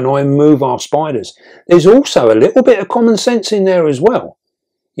that and I move our spiders. There's also a little bit of common sense in there as well.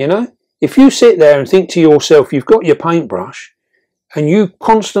 You know, if you sit there and think to yourself, you've got your paintbrush and you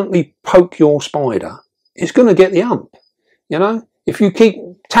constantly poke your spider, it's going to get the ump. You know, if you keep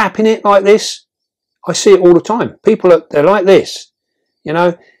tapping it like this, I see it all the time. People, they're like this, you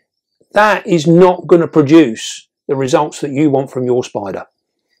know, that is not going to produce the results that you want from your spider.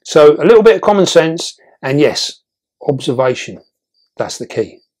 So a little bit of common sense, and yes, observation. That's the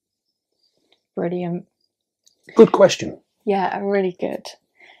key. Brilliant. Good question. Yeah, really good.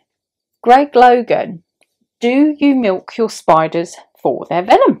 Greg Logan, do you milk your spiders for their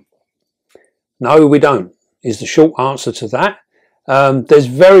venom? No, we don't, is the short answer to that. There's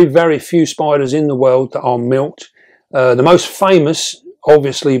very, very few spiders in the world that are milked. The most famous,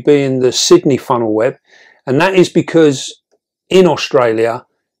 obviously, being the Sydney funnel web, and that is because in Australia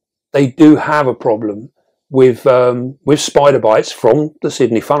they do have a problem with spider bites from the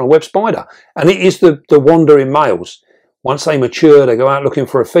Sydney funnel web spider, and it is the wandering males. Once they mature, they go out looking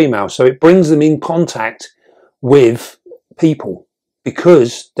for a female, so it brings them in contact with people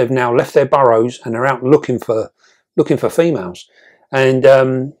because they've now left their burrows and they're out looking for females. And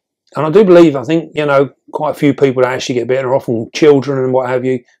I do believe, I think, you know, quite a few people that actually get bitten are often children and what have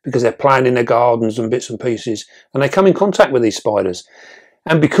you, because they're playing in their gardens and bits and pieces, and they come in contact with these spiders.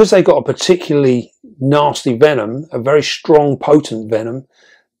 And because they got a particularly nasty venom, a very strong, potent venom,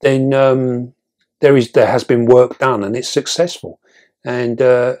 then there has been work done, and it's successful. And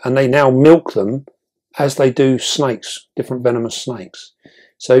they now milk them as they do snakes, different venomous snakes.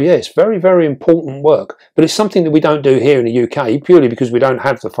 So yeah, it's very, very important work. But it's something that we don't do here in the UK, purely because we don't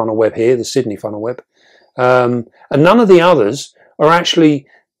have the funnel web here, the Sydney funnel web. And none of the others are actually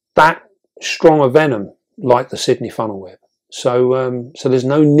that strong a venom like the Sydney funnel web. So so there's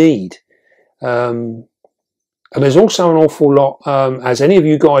no need. And there's also an awful lot, as any of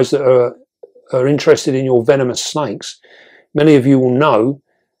you guys that are interested in your venomous snakes, many of you will know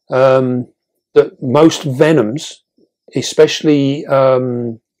that most venoms, especially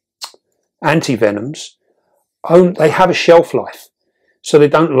anti-venoms, they have a shelf life. So they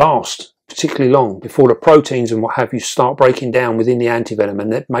don't last particularly long before the proteins and what have you start breaking down within the anti-venom,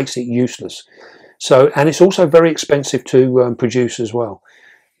 and that makes it useless. So, and it's also very expensive to produce as well.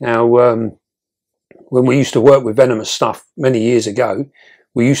 Now, when we used to work with venomous stuff many years ago,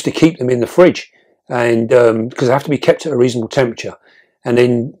 we used to keep them in the fridge, and because they have to be kept at a reasonable temperature. And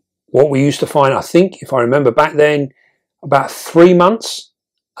then what we used to find, I think, if I remember back then, about 3 months,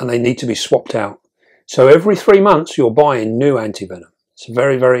 and they need to be swapped out. So every 3 months, you're buying new anti-venom. It's a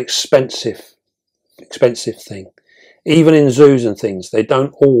very, very expensive thing. Even in zoos and things, they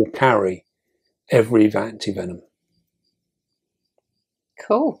don't all carry every anti-venom.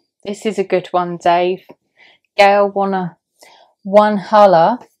 Cool. This is a good one, Dave. Gail one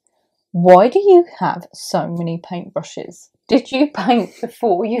holler. Why do you have so many paintbrushes? Did you paint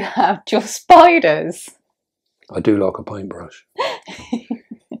before you had your spiders? I do like a paintbrush.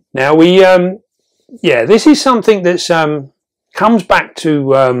 Now yeah, this is something that's comes back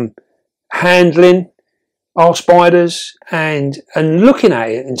to handling our spiders and looking at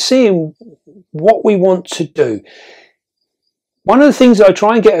it and seeing what we want to do. One of the things I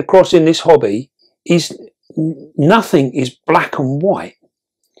try and get across in this hobby is nothing is black and white,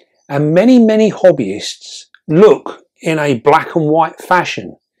 and many hobbyists look in a black and white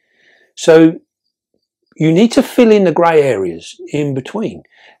fashion. So you need to fill in the grey areas in between.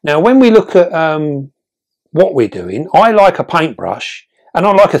 Now, when we look at what we're doing, I like a paintbrush, and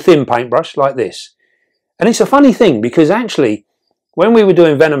I like a thin paintbrush like this. And it's a funny thing, because actually, when we were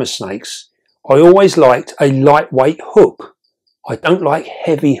doing venomous snakes, I always liked a lightweight hook. I don't like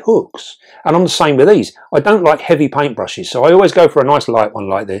heavy hooks. And I'm the same with these. I don't like heavy paintbrushes, so I always go for a nice light one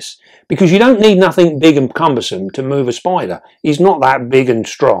like this, because you don't need nothing big and cumbersome to move a spider. He's not that big and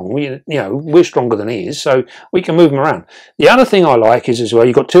strong. We're stronger than he is, so we can move him around. The other thing I like is as well,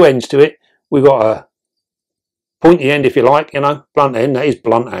 you've got two ends to it. We've got a pointy end, if you like, blunt end. That is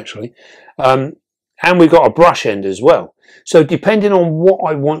blunt, actually. And we've got a brush end as well. So depending on what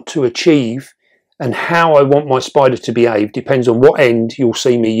I want to achieve and how I want my spider to behave depends on what end you'll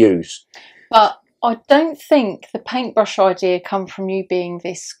see me use. But I don't think the paintbrush idea come from you being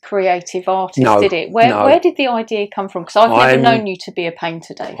this creative artist, no, did it? Where did the idea come from? Because I've never known you to be a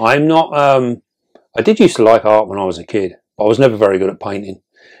painter, Dave. I'm not. I did used to like art when I was a kid, but I was never very good at painting.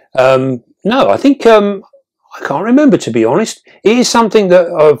 No, I think I can't remember, to be honest. It is something that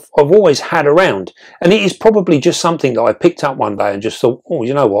I've always had around, and it is probably just something that I picked up one day and just thought, oh,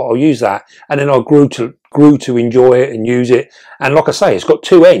 you know what, I'll use that, and then I grew to enjoy it and use it. And like I say, it's got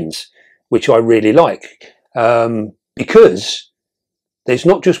two ends, which I really like, because there's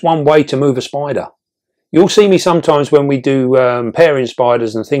not just one way to move a spider. You'll see me sometimes when we do pairing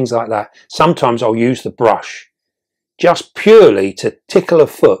spiders and things like that. Sometimes I'll use the brush just purely to tickle a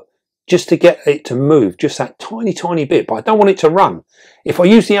foot, just to get it to move, just that tiny bit, but I don't want it to run. If I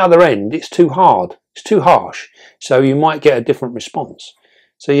use the other end, it's too hard, it's too harsh, so you might get a different response.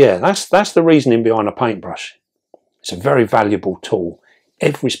 So yeah, that's the reasoning behind a paintbrush. It's a very valuable tool.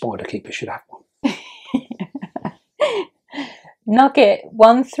 Every spider keeper should have one. Nugget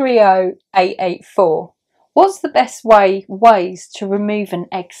 130884. What's the best ways to remove an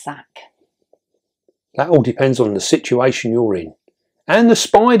egg sac? That all depends on the situation you're in and the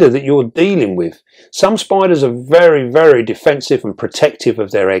spider that you're dealing with. Some spiders are very defensive and protective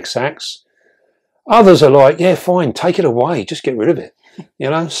of their egg sacs. Others are like, yeah, fine, take it away, just get rid of it.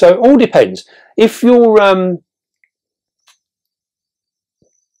 So it all depends. If you're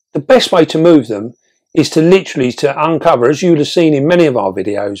the best way to move them is to literally uncover, as you'd have seen in many of our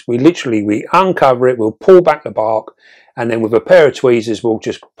videos, we uncover it, we'll pull back the bark, and then with a pair of tweezers we'll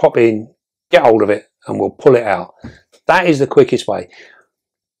just pop in, get hold of it, and we'll pull it out. That is the quickest way.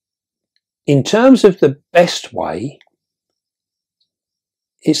 In terms of the best way,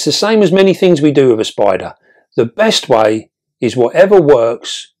 it's the same as many things we do with a spider. The best way is whatever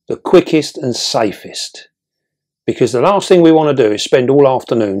works the quickest and safest. because the last thing we want to do is spend all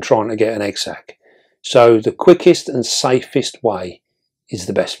afternoon trying to get an egg sac. So the quickest and safest way is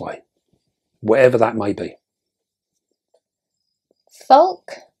the best way, whatever that may be.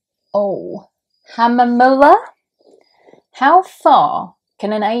 Falk Hammermuller. How far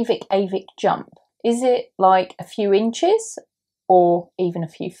can an avic jump? Is it like a few inches or even a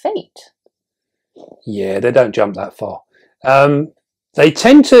few feet? Yeah, they don't jump that far. They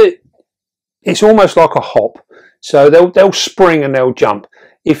tend to, it's almost like a hop. So they'll spring and they'll jump.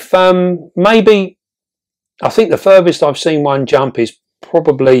 If maybe, I think the furthest I've seen one jump is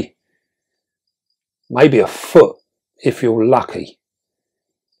probably maybe a foot, if you're lucky,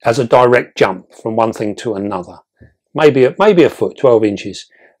 as a direct jump from one thing to another. Maybe a foot, 12 inches.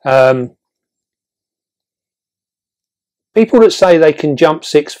 People that say they can jump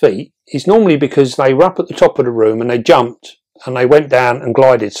 6 feet is normally because they were up at the top of the room and they jumped and they went down and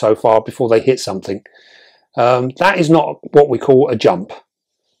glided so far before they hit something. That is not what we call a jump.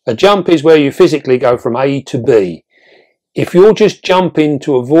 A jump is where you physically go from A to B. If you're just jumping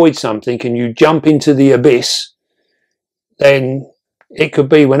to avoid something and you jump into the abyss, then it could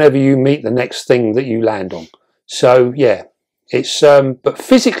be whenever you meet the next thing that you land on. So yeah, it's but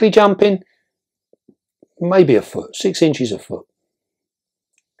physically jumping, maybe a foot, 6 inches a foot.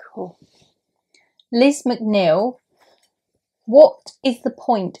 Cool. Liz McNeil, what is the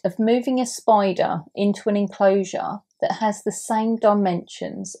point of moving a spider into an enclosure that has the same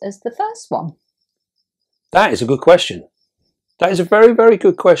dimensions as the first one? That is a good question. That is a very, very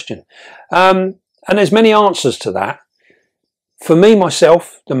good question. And there's many answers to that. For me,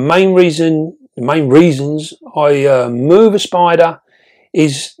 myself, the main reasons I move a spider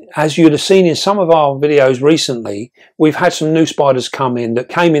is, as you'd have seen in some of our videos recently, we've had some new spiders come in that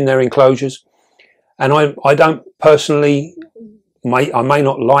came in their enclosures, and I don't personally, I may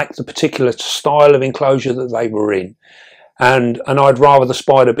not like the particular style of enclosure that they were in, and I'd rather the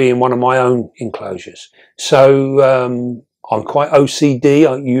spider be in one of my own enclosures. So I'm quite OCD.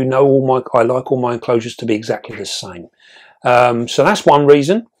 I like all my enclosures to be exactly the same. So that's one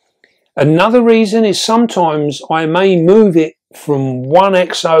reason. Another reason is sometimes I may move it from one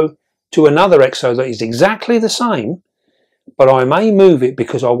exo to another exo that is exactly the same, but I may move it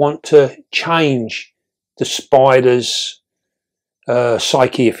because I want to change the spider's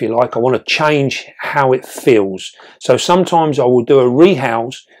psyche, if you like. I want to change how it feels. So sometimes I will do a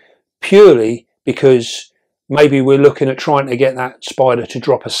rehouse purely because maybe we're looking at trying to get that spider to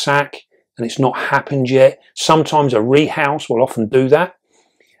drop a sac and it's not happened yet. Sometimes a rehouse will often do that.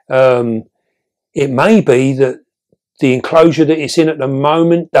 It may be that the enclosure that it's in at the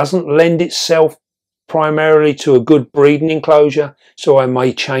moment doesn't lend itself primarily to a good breeding enclosure, so I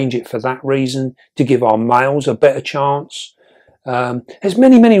may change it for that reason to give our males a better chance. There's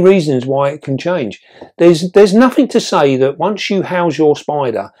many reasons why it can change. There's nothing to say that once you house your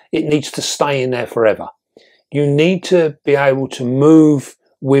spider, it needs to stay in there forever. You need to be able to move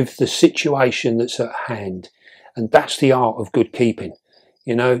with the situation that's at hand, and that's the art of good keeping.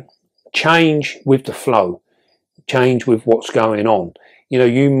 You know, change with the flow, change with what's going on. You know,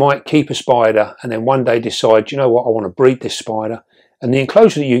 you might keep a spider and then one day decide, you know what, I want to breed this spider, and the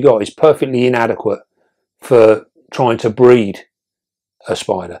enclosure that you got is perfectly inadequate for trying to breed a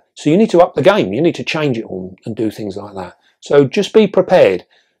spider. So you need to up the game. You need to change it all and do things like that. So just be prepared.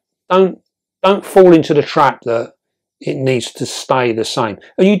 Don't fall into the trap that it needs to stay the same.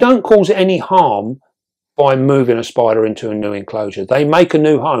 And you don't cause it any harm by moving a spider into a new enclosure. They make a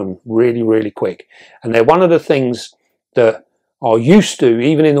new home really quick, and they're one of the things that are used to,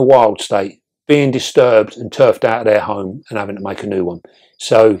 even in the wild state, being disturbed and turfed out of their home and having to make a new one.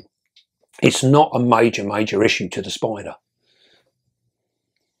 So it's not a major issue to the spider.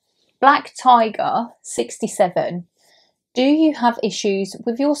 Black Tiger 67, do you have issues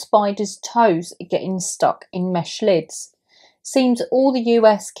with your spider's toes getting stuck in mesh lids? Seems all the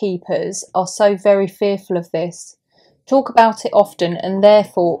US keepers are so very fearful of this. Talk about it often, and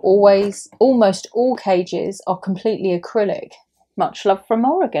therefore almost all cages are completely acrylic. Much love from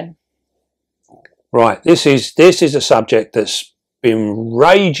Oregon. Right, this is a subject that's been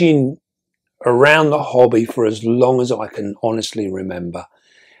raging around the hobby for as long as I can honestly remember.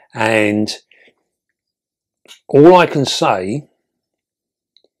 And all I can say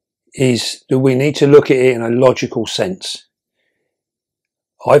is that we need to look at it in a logical sense.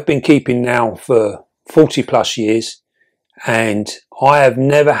 I've been keeping now for 40 plus years, and I have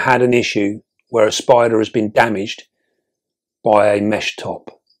never had an issue where a spider has been damaged by a mesh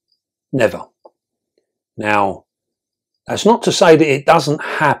top. Never. Now, that's not to say that it doesn't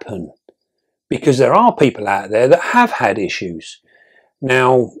happen, because there are people out there that have had issues.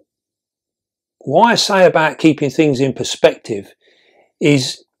 Now, why I say about keeping things in perspective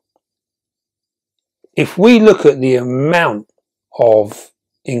is, if we look at the amount of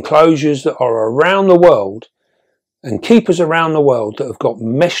enclosures that are around the world and keepers around the world that have got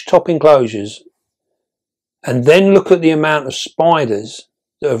mesh top enclosures, and then look at the amount of spiders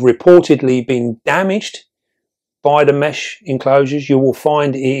that have reportedly been damaged by the mesh enclosures, you will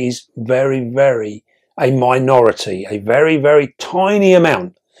find it is very, very a minority, a very, very tiny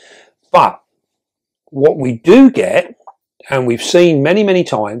amount. But what we do get, and we've seen many, many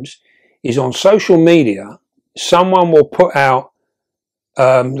times, is on social media, someone will put out,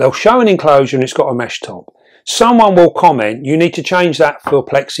 they'll show an enclosure and it's got a mesh top. Someone will comment, you need to change that for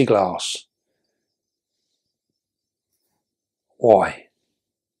plexiglass. Why?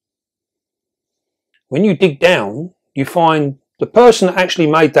 When you dig down, you find the person that actually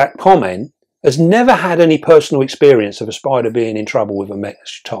made that comment has never had any personal experience of a spider being in trouble with a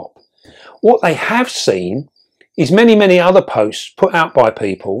mesh top. What they have seen is many, many other posts put out by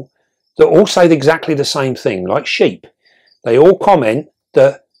people that all say exactly the same thing, like sheep. They all comment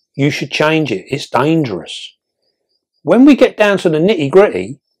that you should change it, it's dangerous. When we get down to the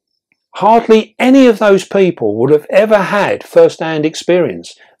nitty-gritty, hardly any of those people would have ever had first-hand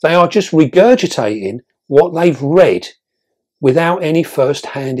experience. They are just regurgitating what they've read without any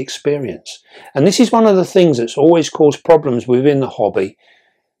first-hand experience. And this is one of the things that's always caused problems within the hobby,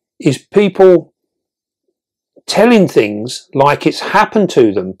 is people telling things like it's happened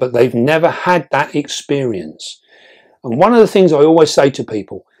to them, but they've never had that experience. And one of the things I always say to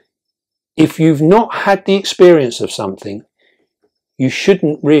people, if you've not had the experience of something, you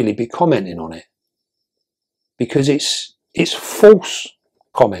shouldn't really be commenting on it, because it's false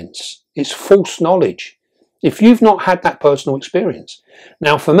comments, it's false knowledge if you've not had that personal experience.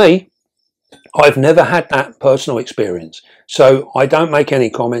 Now for me, I've never had that personal experience, so I don't make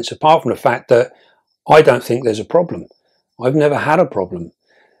any comments apart from the fact that I don't think there's a problem. I've never had a problem.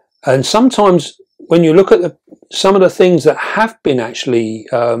 And sometimes when you look at some of the things that have been actually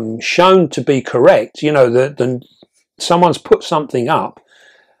shown to be correct, you know, someone's put something up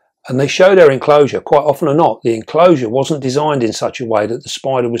and they show their enclosure, quite often or not, the enclosure wasn't designed in such a way that the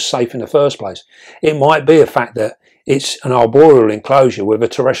spider was safe in the first place. It might be a fact that it's an arboreal enclosure with a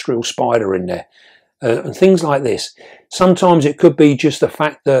terrestrial spider in there, and things like this. Sometimes it could be just the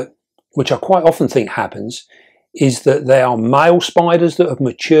fact that, which I quite often think happens, is that they are male spiders that have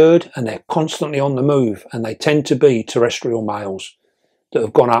matured and they're constantly on the move, and they tend to be terrestrial males that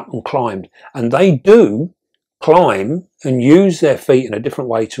have gone up and climbed, and they do climb and use their feet in a different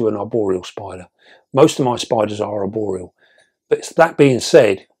way to an arboreal spider. Most of my spiders are arboreal, but that being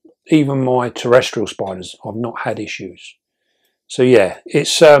said, even my terrestrial spiders, I've not had issues. So yeah,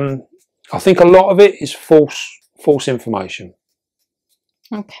 it's I think a lot of it is false information.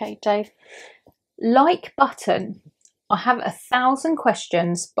 Okay, Dave. Like button, I have 1,000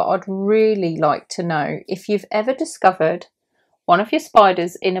 questions, but I'd really like to know if you've ever discovered one of your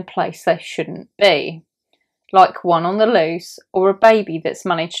spiders in a place they shouldn't be, like one on the loose, or a baby that's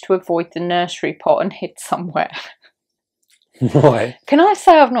managed to avoid the nursery pot and hid somewhere. Right. Can I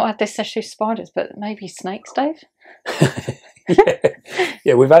say I've not had this issue with spiders, but maybe snakes, Dave?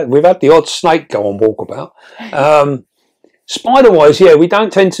 Yeah, we've had the odd snake go on walkabout. Spider-wise, yeah, we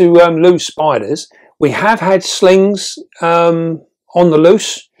don't tend to lose spiders. We have had slings on the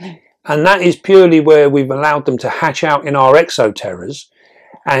loose, and that is purely where we've allowed them to hatch out in our Exoterras,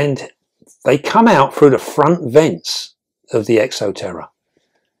 and they come out through the front vents of the Exoterra.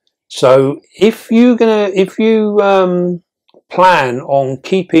 So if you plan on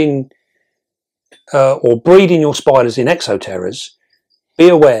keeping or breeding your spiders in Exoterras, be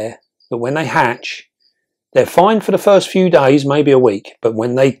aware that when they hatch, they're fine for the first few days, maybe a week, but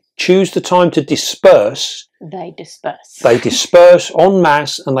when they choose the time to disperse, they disperse. They disperse en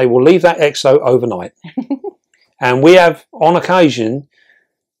masse, and they will leave that exo overnight. And we have, on occasion,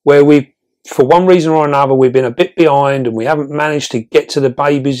 where we, for one reason or another, we've been a bit behind and we haven't managed to get to the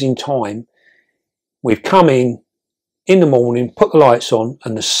babies in time. We've come in the morning, put the lights on,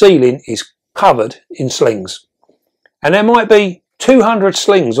 and the ceiling is covered in slings. And there might be 200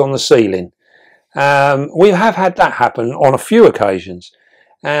 slings on the ceiling. We have had that happen on a few occasions.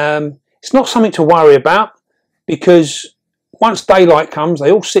 It's not something to worry about, because once daylight comes,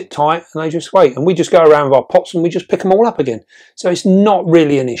 they all sit tight and they just wait, and we just go around with our pots and we just pick them all up again. So it's not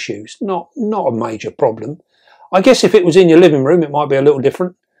really an issue. It's not a major problem. I guess if it was in your living room, it might be a little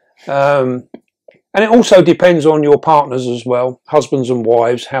different. And it also depends on your partners as well, husbands and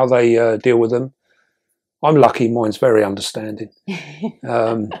wives, how they deal with them. I'm lucky, mine's very understanding.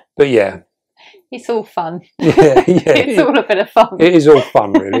 But yeah. It's all fun. Yeah. It's all a bit of fun. It is all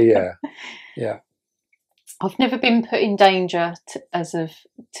fun, really, yeah. Yeah. I've never been put in danger as of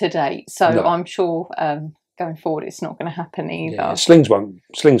to date, so No. I'm sure going forward it's not going to happen either. Yeah, slings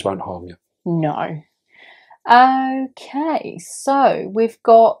won't harm you. No. Okay, so we've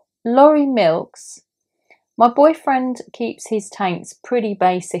got Laurie Milks. My boyfriend keeps his tanks pretty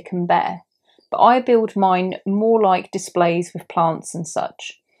basic and bare, but I build mine more like displays with plants and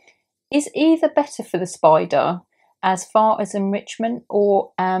such. Is either better for the spider as far as enrichment,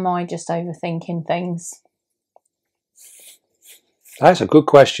 or am I just overthinking things? That's a good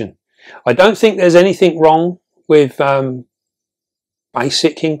question. I don't think there's anything wrong with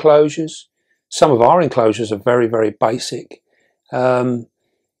basic enclosures. Some of our enclosures are very, very basic.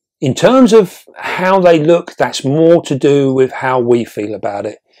 In terms of how they look, that's more to do with how we feel about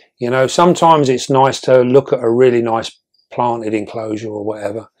it. You know, sometimes it's nice to look at a really nice planted enclosure or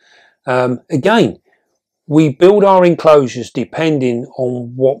whatever. Again, we build our enclosures depending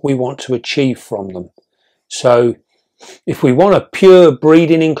on what we want to achieve from them. So if we want a pure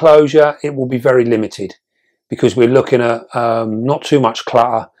breeding enclosure, it will be very limited because we're looking at not too much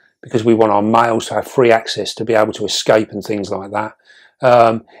clutter, because we want our males to have free access to be able to escape and things like that.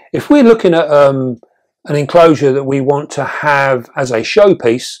 If we're looking at an enclosure that we want to have as a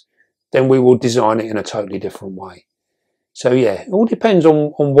showpiece, then we will design it in a totally different way. So yeah, it all depends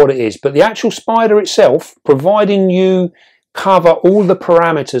on what it is. But the actual spider itself, providing you cover all the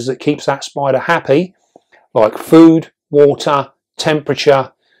parameters that keeps that spider happy, like food, water,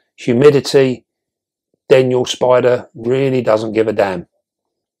 temperature, humidity, then your spider really doesn't give a damn.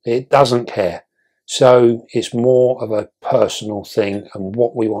 It doesn't care. So it's more of a personal thing and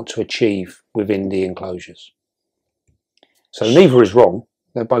what we want to achieve within the enclosures. So neither is wrong.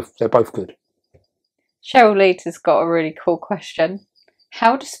 They're both good. Cheryl Leeds has got a really cool question.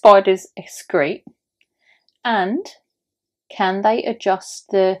 How do spiders excrete? And can they adjust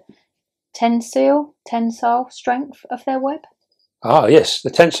the tensile strength of their web? Ah, yes, the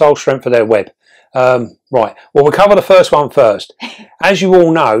tensile strength of their web. Right, well, we'll cover the first one first. As you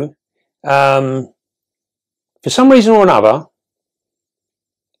all know, for some reason or another,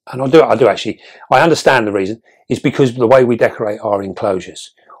 and I do actually, I understand the reason, is because of the way we decorate our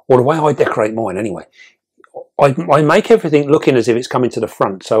enclosures, or the way I decorate mine anyway. I make everything looking as if it's coming to the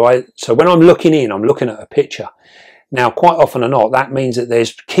front. So when I'm looking in, I'm looking at a picture. Now, quite often or not, that means that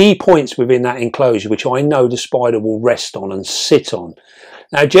there's key points within that enclosure which I know the spider will rest on and sit on.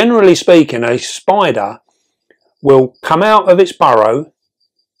 Now, generally speaking, a spider will come out of its burrow,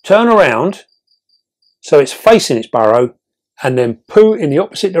 turn around, so it's facing its burrow, and then poo in the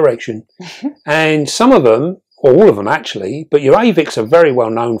opposite direction. And some of them, or all of them actually, but your avics are very well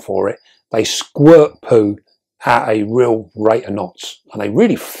known for it, they squirt poo at a real rate of knots, and they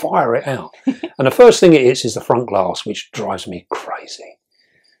really fire it out. And the first thing it hits is the front glass, which drives me crazy.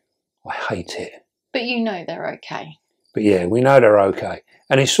 I hate it. But you know they're okay. But yeah, we know they're okay.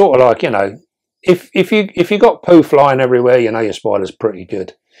 And it's sort of like, you know, if you got poo flying everywhere, you know your spider's pretty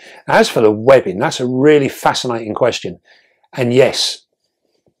good. As for the webbing, that's a really fascinating question. And yes,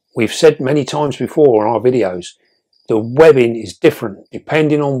 we've said many times before in our videos, the webbing is different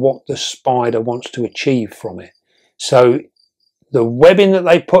depending on what the spider wants to achieve from it. So the webbing that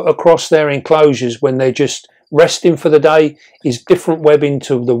they put across their enclosures when they're just resting for the day is different webbing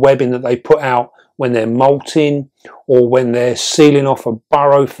to the webbing that they put out when they're molting or when they're sealing off a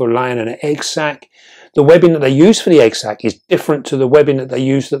burrow for laying an egg sac. The webbing that they use for the egg sac is different to the webbing that they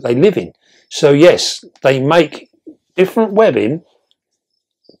use that they live in. So yes, they make different webbing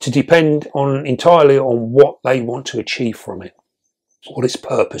to depend on entirely on what they want to achieve from it. What its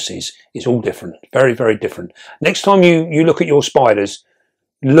purpose is all different, very, very different. Next time you look at your spiders,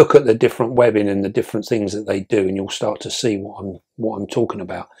 look at the different webbing and the different things that they do, and you'll start to see what I'm talking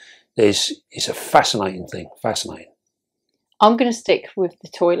about. It's a fascinating thing, fascinating. I'm going to stick with the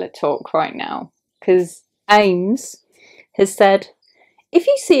toilet talk right now, because Ames has said, if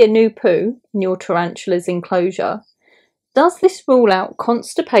you see a new poo in your tarantula's enclosure, does this rule out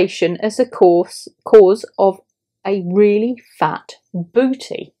constipation as a cause of a really fat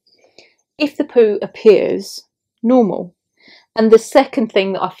booty? If the poo appears normal. And the second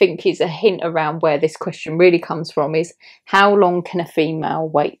thing that I think is a hint around where this question really comes from is, how long can a female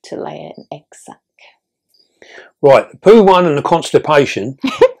wait to lay an egg sac? Right, the poo one and the constipation.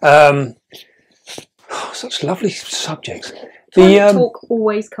 Such lovely subjects. Toilet talk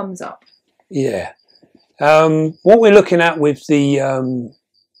always comes up. Yeah. What we're looking at with the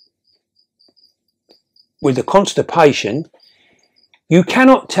constipation, you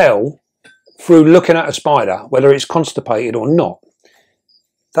cannot tell through looking at a spider whether it's constipated or not.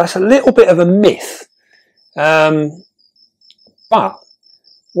 That's a little bit of a myth. But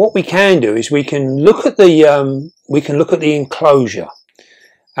what we can do is we can look at the enclosure,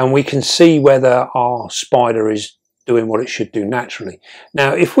 and we can see whether our spider is doing what it should do naturally.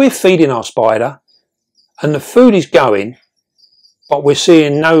 Now, if we're feeding our spider and the food is going, but we're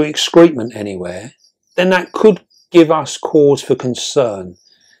seeing no excrement anywhere, then that could give us cause for concern.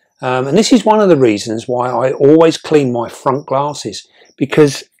 And this is one of the reasons why I always clean my front glasses,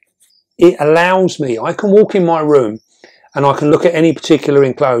 because it allows me, I can walk in my room and I can look at any particular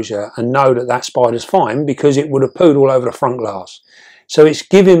enclosure and know that that spider's fine, because it would have pooed all over the front glass. So it's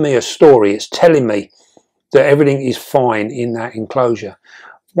giving me a story, it's telling me that everything is fine in that enclosure.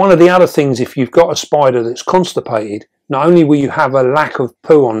 One of the other things, if you've got a spider that's constipated, not only will you have a lack of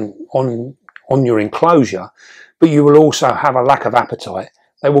poo on your enclosure, but you will also have a lack of appetite.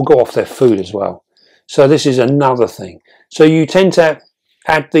 They will go off their food as well. So this is another thing. So you tend to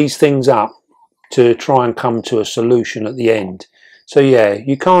add these things up to try and come to a solution at the end. So yeah,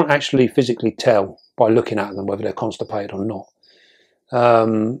 you can't actually physically tell by looking at them whether they're constipated or not.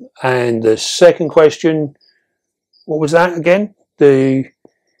 And the second question, what was that again?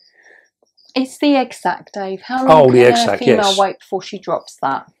 It's the egg sac, Dave. How long the egg can a sac, female yes. wait before she drops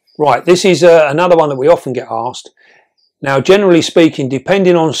that? Right, this is another one that we often get asked. Now, generally speaking,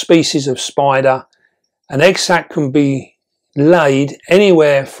 depending on species of spider, an egg sac can be laid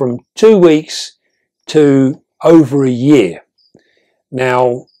anywhere from 2 weeks to over a year.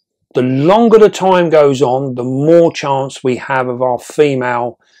 Now, the longer the time goes on, the more chance we have of our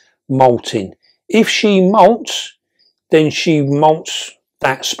female molting. If she molts, then she molts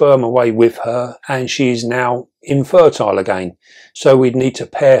that sperm away with her, and she is now infertile again. So we'd need to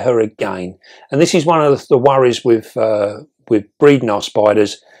pair her again. And this is one of the worries with breeding our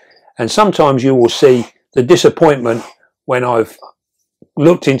spiders. And sometimes you will see the disappointment when I've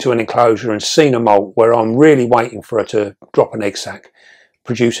looked into an enclosure and seen a molt where I'm really waiting for her to drop an egg sac,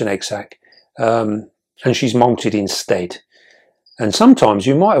 produce an egg sac, and she's molted instead. And sometimes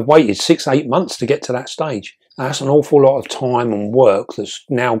you might have waited 6-8 months to get to that stage. That's an awful lot of time and work that's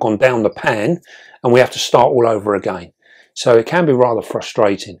now gone down the pan, and we have to start all over again. So it can be rather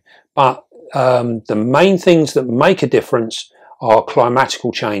frustrating. But the main things that make a difference are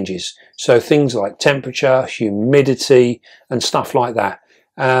climatical changes. So things like temperature, humidity, and stuff like that.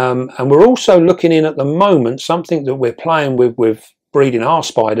 And we're also looking in at the moment, something that we're playing with breeding our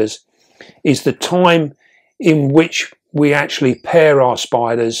spiders, is the time in which we actually pair our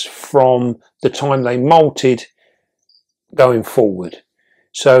spiders from the time they molted going forward.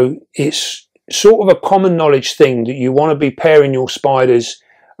 So it's sort of a common knowledge thing that you want to be pairing your spiders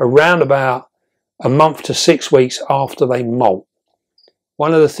around about a month to 6 weeks after they molt.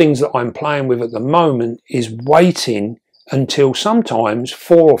 One of the things that I'm playing with at the moment is waiting until sometimes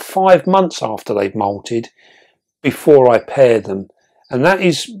 4 or 5 months after they've molted before I pair them. And that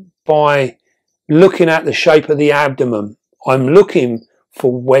is by looking at the shape of the abdomen. I'm looking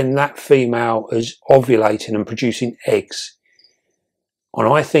for when that female is ovulating and producing eggs.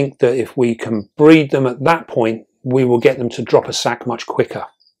 And I think that if we can breed them at that point, we will get them to drop a sac much quicker,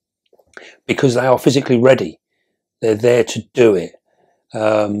 because they are physically ready. They're there to do it.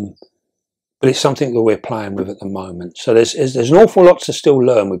 But it's something that we're playing with at the moment. So there's an awful lot to still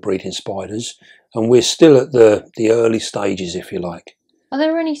learn with breeding spiders, and we're still at the early stages, if you like. Are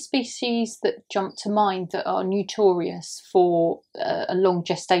there any species that jump to mind that are notorious for a long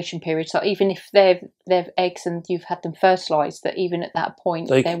gestation period? So even if they've eggs and you've had them fertilised, that even at that point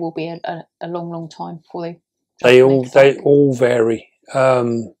there will be a long time before they all vary.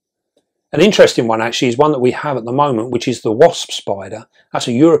 An interesting one actually is one that we have at the moment, which is the wasp spider. That's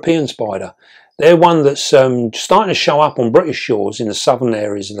a European spider. They're one that's starting to show up on British shores in the southern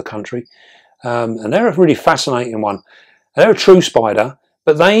areas of the country, and they're a really fascinating one. They're a true spider,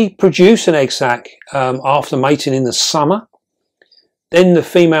 but they produce an egg sac after mating in the summer. Then the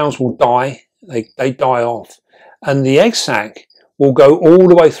females will die, they die off, and the egg sac will go all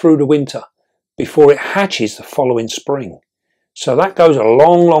the way through the winter before it hatches the following spring. So that goes a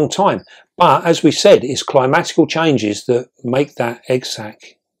long time. But as we said, it's climatical changes that make that egg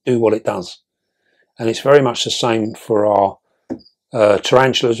sac do what it does. And it's very much the same for our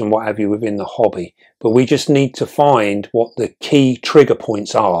tarantulas and what have you within the hobby. But we just need to find what the key trigger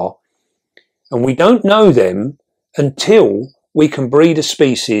points are. And we don't know them until we can breed a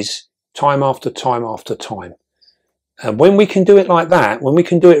species time after time after time. And when we can do it like that, when we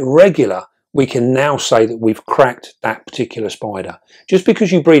can do it regular, we can now say that we've cracked that particular spider. Just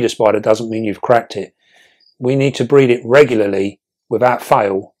because you breed a spider doesn't mean you've cracked it. We need to breed it regularly without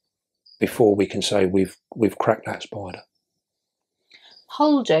fail before we can say we've cracked that spider.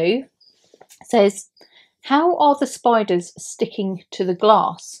 Holdo says, How are the spiders sticking to the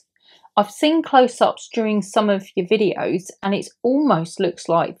glass? I've seen close-ups during some of your videos and it almost looks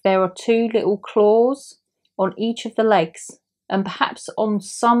like there are two little claws on each of the legs, and perhaps on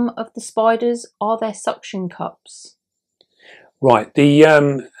some of the spiders are there suction cups. Right,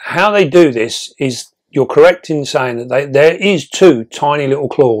 how they do this is, you're correct in saying that there is two tiny little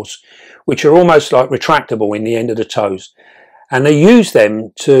claws which are almost like retractable in the end of the toes, and they use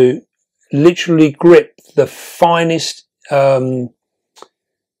them to literally grip the finest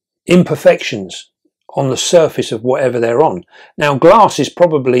imperfections on the surface of whatever they're on. Now, glass is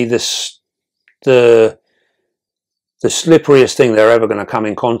probably the slipperiest thing they're ever going to come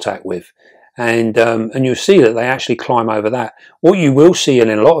in contact with, and you'll see that they actually climb over that. What you will see in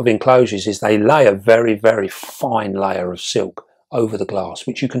a lot of enclosures is they lay a very, very fine layer of silk over the glass,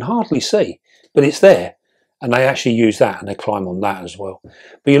 which you can hardly see, but it's there, and they actually use that and they climb on that as well.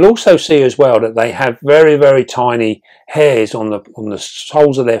 But you'll also see as well that they have very, very tiny hairs on the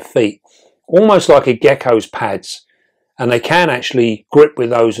soles of their feet, almost like a gecko's pads, and they can actually grip with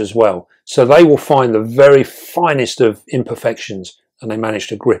those as well. So they will find the very finest of imperfections and they manage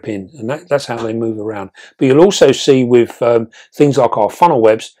to grip in, and that's how they move around. But you'll also see with things like our funnel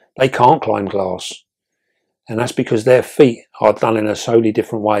webs, they can't climb glass, and that's because their feet are done in a totally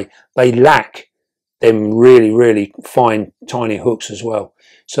different way. They lack them really, really fine tiny hooks as well,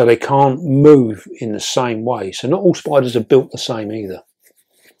 so they can't move in the same way. So not all spiders are built the same either.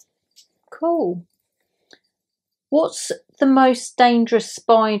 Cool. What's the most dangerous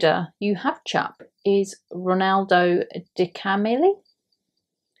spider you have, chap? Is Ronaldo DiCamilli?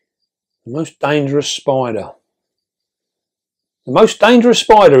 The most dangerous spider. The most dangerous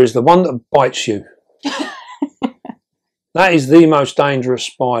spider is the one that bites you. That is the most dangerous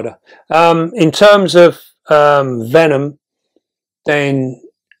spider. In terms of venom, then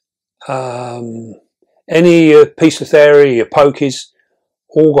any Poecilotheria, your pokies,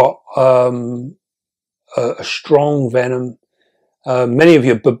 all got a strong venom. Many of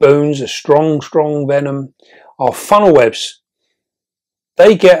your baboons are strong venom. Our funnel webs,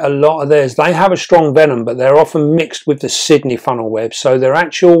 they get a lot of theirs. They have a strong venom, but they're often mixed with the Sydney funnel web. So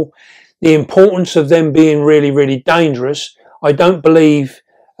the importance of them being really, really dangerous, I don't believe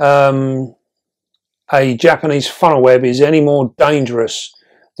a Japanese funnel web is any more dangerous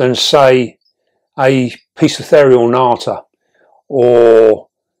than, say, a Poecilotheria ornata or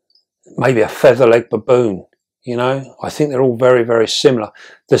maybe a feather-legged baboon. You know, I think they're all very, very similar.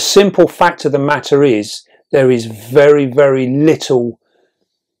 The simple fact of the matter is there is very, very little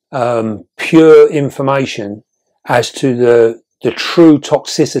pure information as to the true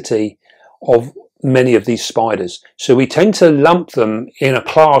toxicity of many of these spiders. So we tend to lump them in a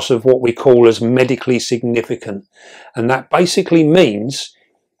class of what we call as medically significant, and that basically means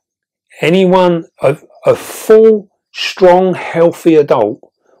anyone of a full, strong, healthy adult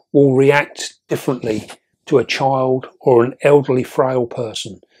will react differently to a child or an elderly, frail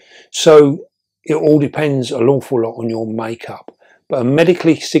person. So it all depends an awful lot on your makeup. But a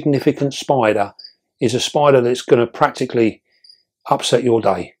medically significant spider is a spider that's going to practically upset your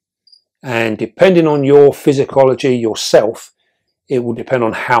day. And depending on your physiology, yourself, it will depend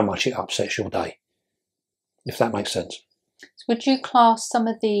on how much it upsets your day, if that makes sense. So would you class some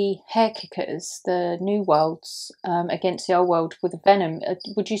of the hair kickers, the new worlds, against the old world with venom?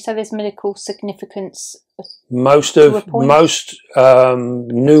 Would you say there's medical significance? Most new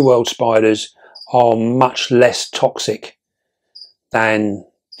world spiders are much less toxic than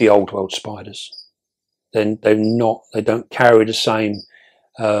the old world spiders. Then they don't carry the same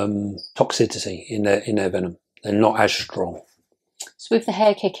toxicity in their venom. They're not as strong. So with the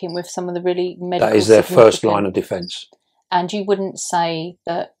hair kicking, with some of the really medical, that is their first line of defence. And you wouldn't say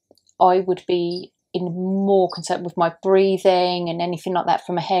that I would be more concerned with my breathing and anything like that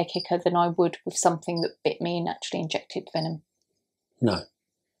from a hair kicker than I would with something that bit me and actually injected venom? No.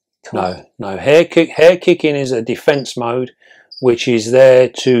 Cool. No. Hair kicking is a defence mode which is there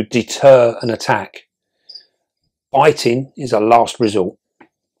to deter an attack. Biting is a last resort.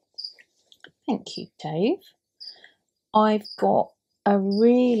 Thank you, Dave. I've got a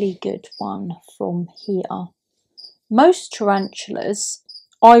really good one from here. Most tarantulas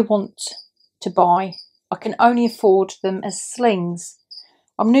I want to buy, I can only afford them as slings.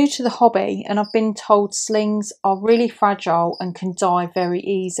 I'm new to the hobby and I've been told slings are really fragile and can die very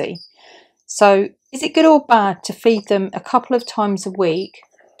easy. So is it good or bad to feed them a couple of times a week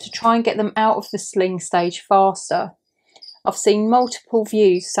to try and get them out of the sling stage faster? I've seen multiple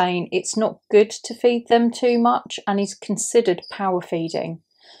views saying it's not good to feed them too much and is considered power feeding.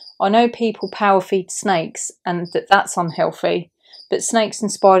 I know people power feed snakes and that's unhealthy, but snakes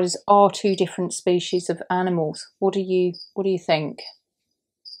and spiders are two different species of animals. What do you think?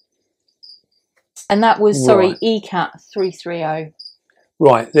 And that was, sorry, ECAT 330.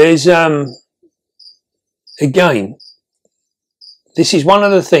 Right. There's again, this is one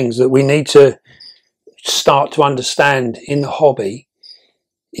of the things that we need to start to understand in the hobby,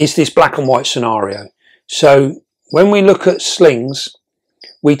 is this black and white scenario. So when we look at slings,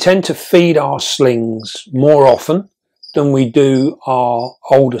 we tend to feed our slings more often than we do our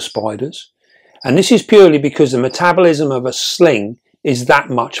older spiders. And this is purely because the metabolism of a sling is that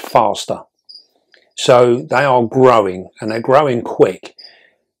much faster. So they are growing, and they're growing quick.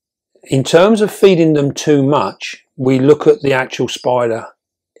 In terms of feeding them too much, we look at the actual spider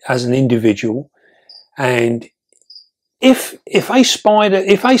as an individual, and if a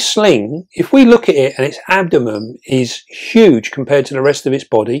sling, if we look at it and its abdomen is huge compared to the rest of its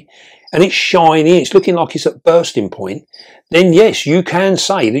body, and it's shiny, it's looking like it's at bursting point, then yes, you can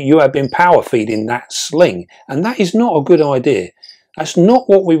say that you have been power feeding that sling, and that is not a good idea. That's not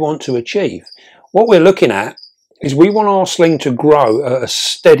what we want to achieve. What we're looking at is we want our sling to grow at a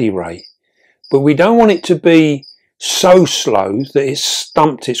steady rate, but we don't want it to be so slow that it's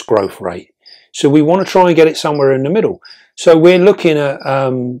stumped its growth rate. So we want to try and get it somewhere in the middle. So we're looking at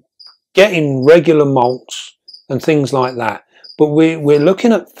getting regular molts and things like that. But we're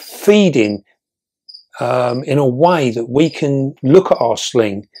looking at feeding in a way that we can look at our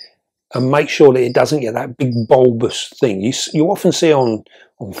sling and make sure that it doesn't get that big bulbous thing. You often see on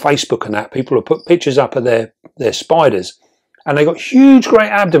Facebook and that, people have put pictures up of their spiders, and they've got huge,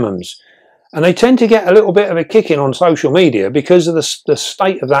 great abdomens. And they tend to get a little bit of a kicking on social media because of the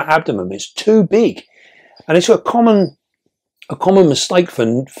state of that abdomen. It's too big. And it's a common mistake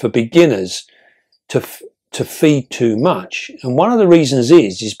for beginners to feed too much. And one of the reasons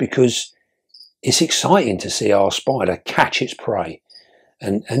is because it's exciting to see our spider catch its prey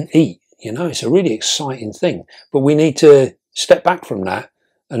and eat. You know, it's a really exciting thing. But we need to step back from that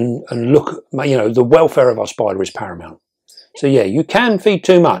and look, you know, the welfare of our spider is paramount. So yeah, you can feed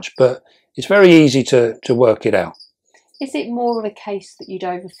too much, but it's very easy to work it out. Is it more of a case that you'd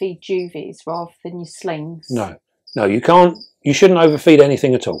overfeed juvies rather than your slings? No, you can't. You shouldn't overfeed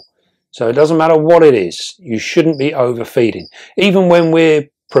anything at all. So it doesn't matter what it is. You shouldn't be overfeeding. Even when we're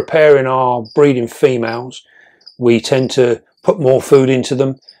preparing our breeding females, we tend to put more food into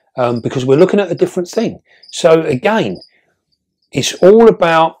them because we're looking at a different thing. So again, it's all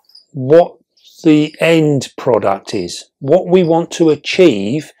about what the end product is, what we want to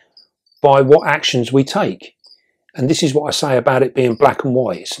achieve by what actions we take. And this is what I say about it being black and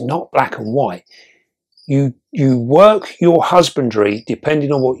white. It's not black and white. You work your husbandry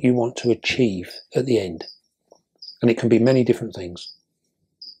depending on what you want to achieve at the end. And it can be many different things.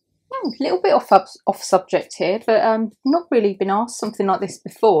 A little bit off subject here, but not really been asked something like this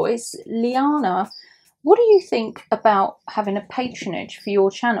before. It's Liana. What do you think about having a patronage for your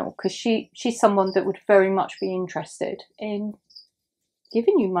channel? Because she's someone that would very much be interested in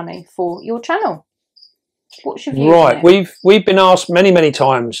giving you money for your channel. What's your view on it? We've been asked many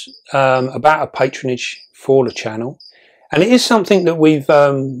times about a patronage for the channel, and it is something that we've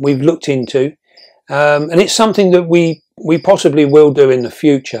looked into, and it's something that we possibly will do in the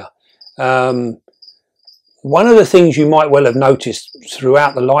future. One of the things you might well have noticed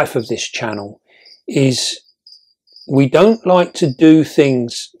throughout the life of this channel is we don't like to do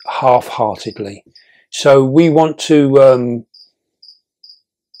things half-heartedly. So we want to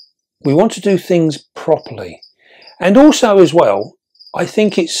do things properly. And also as well, I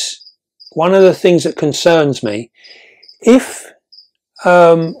think it's one of the things that concerns me. If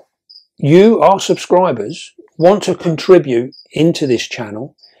you, our subscribers, want to contribute into this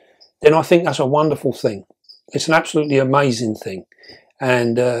channel, then I think that's a wonderful thing. It's an absolutely amazing thing.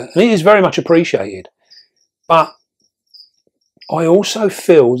 And it is very much appreciated. But I also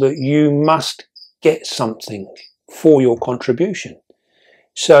feel that you must get something for your contribution.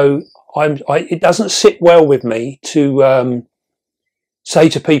 So it doesn't sit well with me to say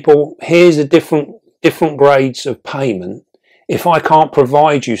to people, here's a different grades of payment if I can't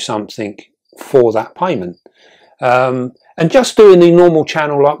provide you something for that payment. And just doing the normal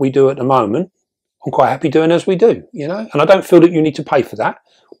channel like we do at the moment, I'm quite happy doing as we do, you know, and I don't feel that you need to pay for that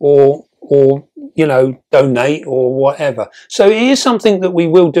or you know, donate or whatever. So it is something that we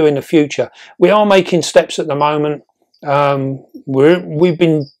will do in the future. We are making steps at the moment. We've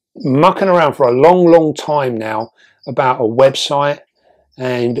been mucking around for a long time now about a website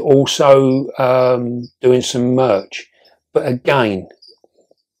and also doing some merch. But again,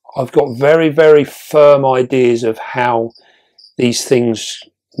 I've got very firm ideas of how these things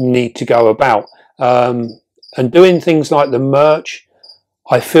need to go about. and doing things like the merch,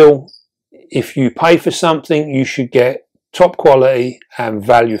 I feel if you pay for something, you should get top quality and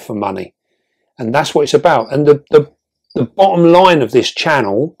value for money. And that's what it's about. And the bottom line of this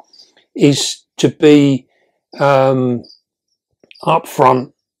channel is to be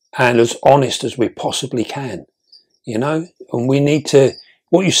upfront and as honest as we possibly can, you know. And we need to,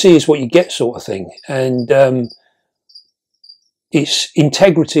 what you see is what you get, sort of thing. And its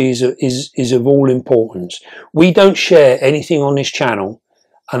integrity is of all importance. We don't share anything on this channel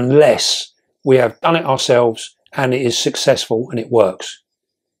unless we have done it ourselves and it is successful and it works.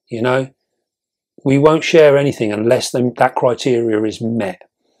 You know, we won't share anything unless that criteria is met.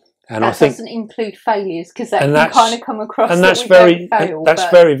 And that I think doesn't include failures, because that can kind of come across. And that's very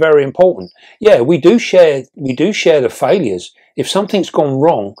very important. Yeah, we do share the failures. If something's gone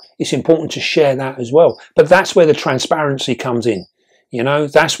wrong, it's important to share that as well. But that's where the transparency comes in. You know,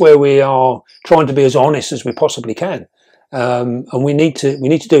 that's where we are trying to be as honest as we possibly can. And we need to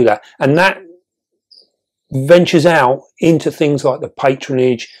do that. And that ventures out into things like the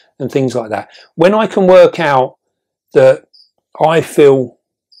patronage and things like that. When I can work out that I feel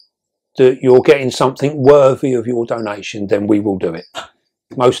that you're getting something worthy of your donation, then we will do it.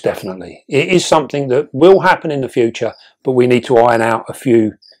 Most definitely. It is something that will happen in the future, but we need to iron out a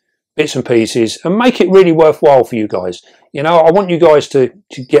few bits and pieces and make it really worthwhile for you guys. You know, I want you guys to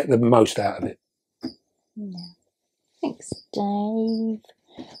get the most out of it. Yeah. Thanks, Dave.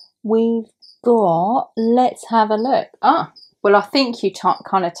 We've got, let's have a look. Well, I think you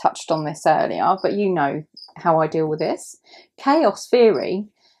kind of touched on this earlier, but you know how I deal with this. Chaos Theory.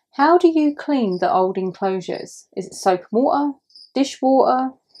 How do you clean the old enclosures? Is it soap and water,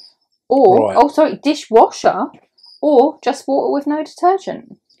 dishwater, or dishwasher, or just water with no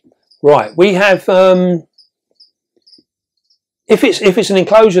detergent? Right, we have if it's an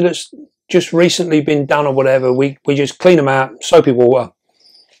enclosure that's just recently been done or whatever, we just clean them out, soapy water,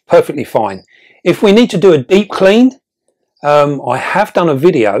 perfectly fine. If we need to do a deep clean, I have done a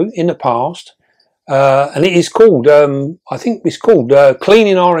video in the past. And it is called, I think it's called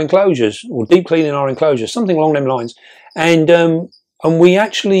cleaning our enclosures, or deep cleaning our enclosures, something along them lines. And we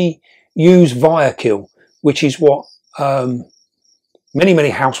actually use Viakill, which is what many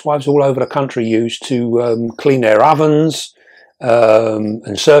housewives all over the country use to clean their ovens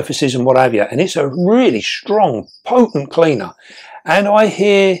and surfaces and what have you. And it's a really strong, potent cleaner. And I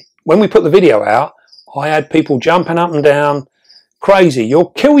hear, when we put the video out, I had people jumping up and down, crazy,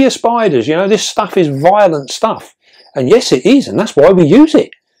 you'll kill your spiders, you know, this stuff is violent stuff. And yes, it is, and that's why we use it,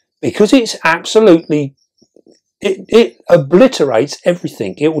 because it's absolutely, it obliterates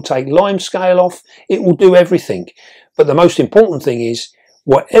everything. It will take lime scale off, it will do everything. But the most important thing is,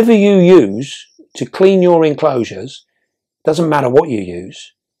 whatever you use to clean your enclosures, doesn't matter what you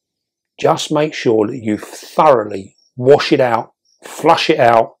use, just make sure that you thoroughly wash it out, flush it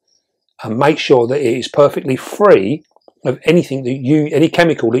out, and make sure that it is perfectly free of anything that any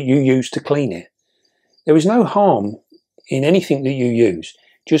chemical that you use to clean it. There is no harm in anything that you use.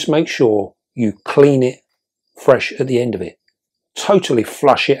 Just make sure you clean it fresh at the end of it. Totally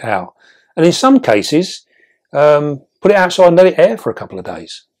flush it out. And in some cases, put it outside and let it air for a couple of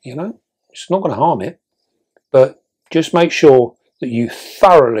days. You know, it's not going to harm it. But just make sure that you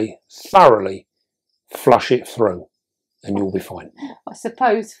thoroughly flush it through, and you'll be fine. I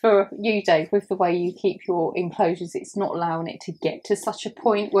suppose for you, Dave, with the way you keep your enclosures, it's not allowing it to get to such a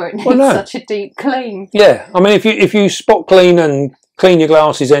point where it needs such a deep clean. Yeah, I mean, if you spot clean and clean your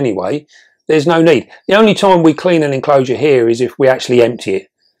glasses anyway, there's no need. The only time we clean an enclosure here is if we actually empty it,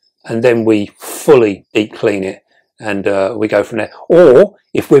 and then we fully deep clean it, and we go from there. Or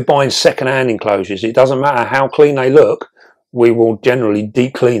if we're buying second-hand enclosures, it doesn't matter how clean they look, we will generally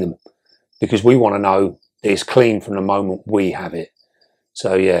deep clean them, because we want to know it's clean from the moment we have it.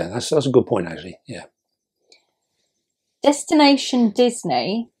 So yeah, that's a good point actually. Yeah. Destination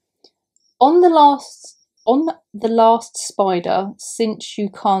Disney. On the last spider, since you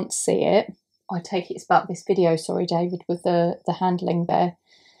can't see it, I take it's about this video. Sorry, David, with the handling there.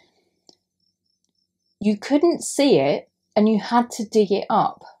 You couldn't see it, and you had to dig it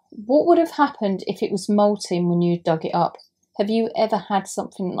up. What would have happened if it was molting when you dug it up? Have you ever had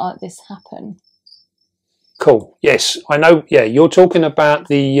something like this happen? Cool. Yes, I know. Yeah, you're talking about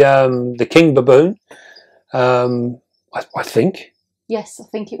the king baboon. I think. Yes, I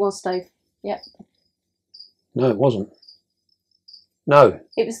think it was, Dave. Yep. No, it wasn't. No.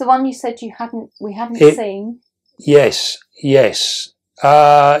 It was the one you said we hadn't seen. Yes.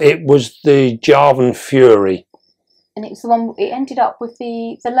 It was the Javan Fury. And it was the one. It ended up with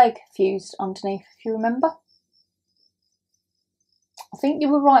the leg fused underneath. If you remember. I think you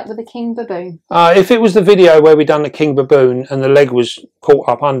were right with the king baboon. If it was the video where we done the king baboon and the leg was caught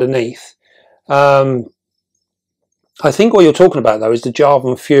up underneath, I think what you're talking about though is the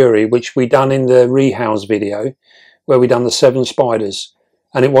Javan Fury, which we done in the rehouse video, where we done the 7 spiders,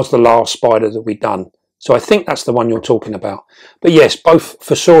 and it was the last spider that we done. So I think that's the one you're talking about. But yes, both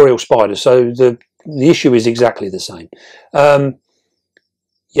fossorial spiders. So the issue is exactly the same.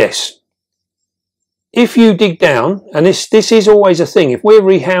 Yes. If you dig down, and this is always a thing, if we're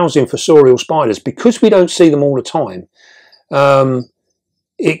rehousing fossorial spiders, because we don't see them all the time,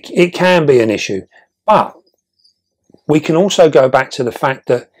 it can be an issue. But we can also go back to the fact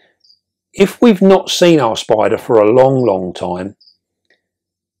that if we've not seen our spider for a long, long time,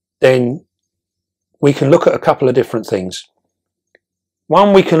 then we can look at a couple of different things.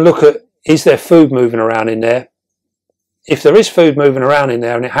 One, we can look at, is there food moving around in there? If there is food moving around in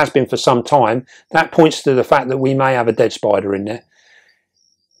there, and it has been for some time, that points to the fact that we may have a dead spider in there.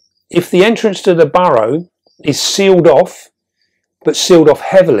 If the entrance to the burrow is sealed off, but sealed off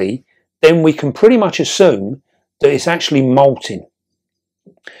heavily, then we can pretty much assume that it's actually molting.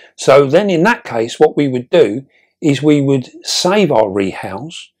 So then in that case, what we would do is we would save our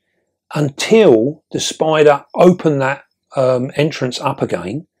rehouse until the spider opened that entrance up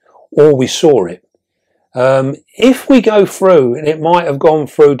again, or we saw it. If we go through, and it might have gone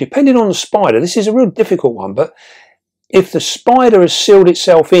through, depending on the spider, this is a real difficult one, but if the spider has sealed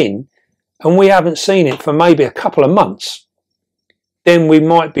itself in and we haven't seen it for maybe a couple of months, then we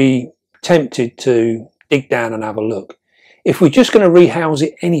might be tempted to dig down and have a look. If we're just going to rehouse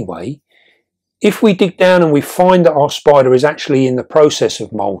it anyway, if we dig down and we find that our spider is actually in the process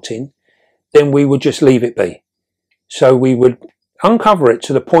of molting, then we would just leave it be. So we would uncover it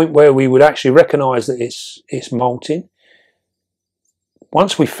to the point where we would actually recognise that it's molting.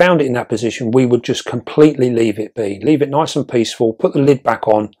 Once we found it in that position, we would just completely leave it be. Leave it nice and peaceful, put the lid back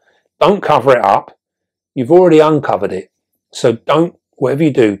on, don't cover it up. You've already uncovered it. So don't, whatever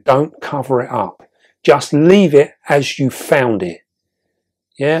you do, don't cover it up. Just leave it as you found it.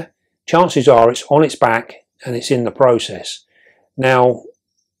 Yeah? Chances are it's on its back and it's in the process. Now,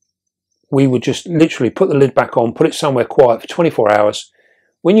 we would just literally put the lid back on, put it somewhere quiet for 24 hours.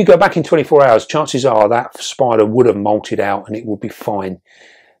 When you go back in 24 hours, chances are that spider would have molted out and it would be fine.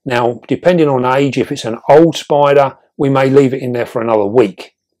 Now, depending on age, if it's an old spider, we may leave it in there for another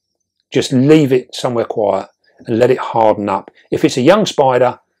week. Just leave it somewhere quiet and let it harden up. If it's a young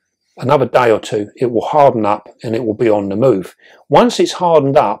spider, another day or two, it will harden up and it will be on the move. Once it's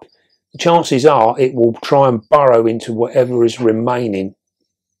hardened up, chances are it will try and burrow into whatever is remaining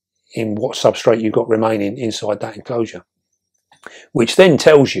in what substrate you've got remaining inside that enclosure, which then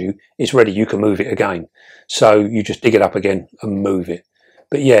tells you it's ready, you can move it again. So you just dig it up again and move it.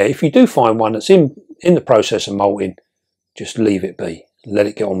 But yeah, if you do find one that's in the process of molting, just leave it be, let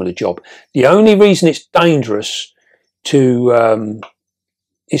it get on with the job. The only reason it's dangerous to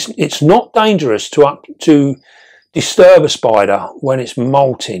it's not dangerous to disturb a spider when it's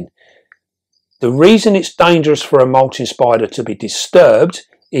molting. The reason it's dangerous for a molting spider to be disturbed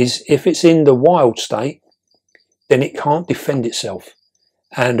is if it's in the wild state, then it can't defend itself.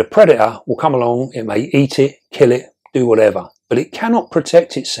 And a predator will come along, it may eat it, kill it, do whatever, but it cannot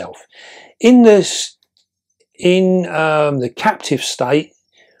protect itself. In the captive state,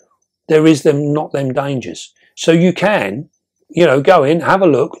 there is not them dangers. So you can, go in, have a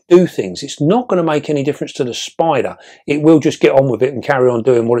look, do things. It's not going to make any difference to the spider. It will just get on with it and carry on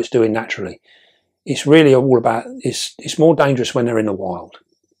doing what it's doing naturally. It's really all about, it's more dangerous when they're in the wild.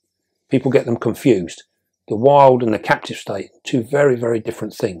 People get them confused. The wild and the captive state, two very, very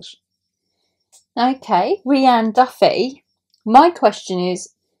different things. Okay, Rhianne Duffy, my question is,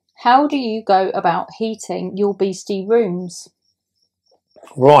 how do you go about heating your beastie rooms?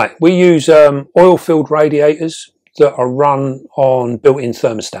 Right, we use oil-filled radiators that are run on built-in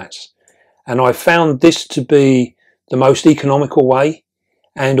thermostats. And I found this to be the most economical way,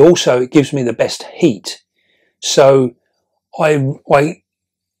 and also it gives me the best heat. So I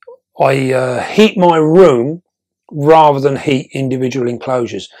heat my room rather than heat individual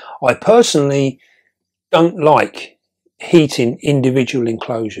enclosures. I personally don't like heating individual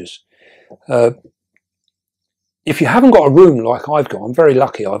enclosures. If you haven't got a room like I've got, I'm very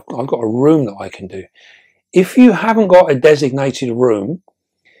lucky, I've got a room that I can do. If you haven't got a designated room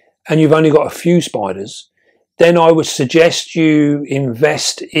and you've only got a few spiders, then I would suggest you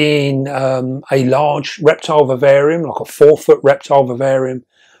invest in a large reptile vivarium, like a 4-foot reptile vivarium.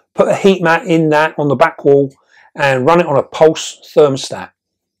 Put a heat mat in that on the back wall and run it on a pulse thermostat.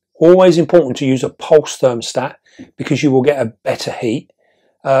 Always important to use a pulse thermostat because you will get a better heat.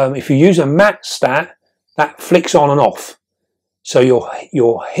 If you use a mat stat, that flicks on and off. So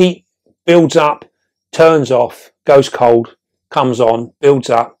your heat builds up, turns off, goes cold, comes on, builds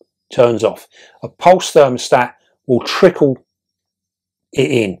up, turns off. A pulse thermostat will trickle it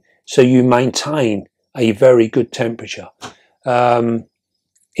in, so you maintain a very good temperature.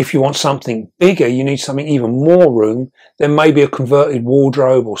 If you want something bigger, you need something even more room, then maybe a converted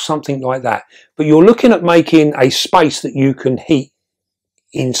wardrobe or something like that. But you're looking at making a space that you can heat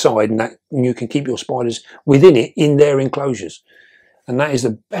inside, and that you can keep your spiders within it in their enclosures. And that is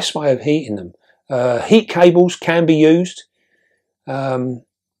the best way of heating them. Heat cables can be used to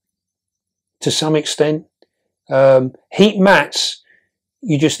some extent. Heat mats,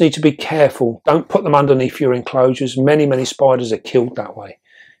 you just need to be careful. Don't put them underneath your enclosures. Many spiders are killed that way.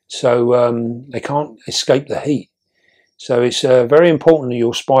 So they can't escape the heat. So it's very important that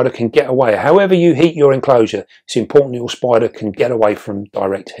your spider can get away. However you heat your enclosure, it's important that your spider can get away from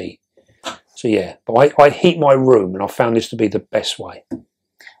direct heat. So yeah, but I heat my room, and I found this to be the best way.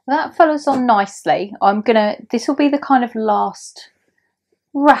 That follows on nicely. This will be the kind of last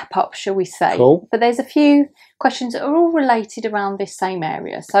wrap up, shall we say. Cool. But there's a few questions that are all related around this same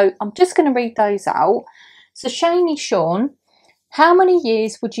area. So I'm just going to read those out. So Shaney Sean, how many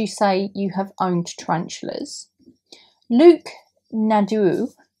years would you say you have owned tarantulas? Luke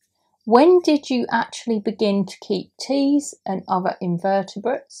Nadu, when did you actually begin to keep teas and other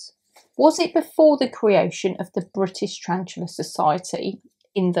invertebrates? Was it before the creation of the British Tarantula Society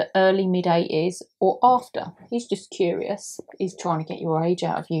in the early mid-80s or after? He's just curious. He's trying to get your age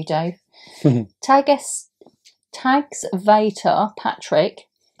out of you, Dave. Tags Vater Patrick,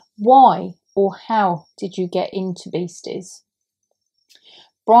 why or how did you get into beasties?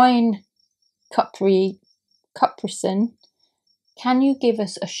 Brian Cuprison, can you give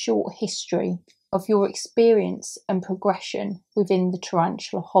us a short history of your experience and progression within the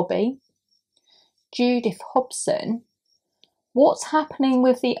tarantula hobby? Judith Hobson, what's happening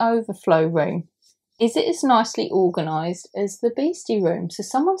with the overflow room? Is it as nicely organised as the beastie room? So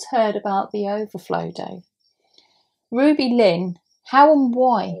someone's heard about the overflow, Dave. Ruby Lynn, how and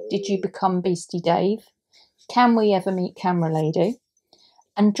why did you become Beastie Dave? Can we ever meet Camera Lady?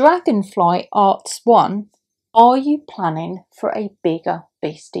 And Dragonfly Arts 1, are you planning for a bigger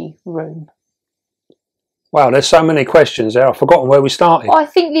beastie room? Wow, there's so many questions there. I've forgotten where we started. Well, I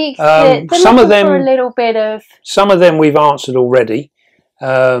think some of them, for a little bit of. Some of them we've answered already.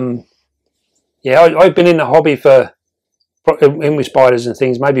 Yeah, I've been in the hobby in with spiders and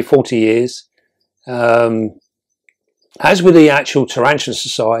things, maybe 40 years. As with the actual Tarantula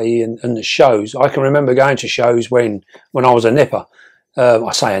Society and the shows, I can remember going to shows when I was a nipper.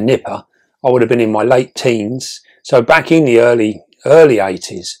 I say a nipper, I would have been in my late teens. So back in the early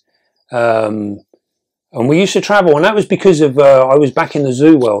 80s. And we used to travel, and that was because of I was back in the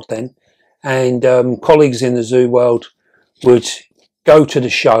zoo world then, and colleagues in the zoo world would go to the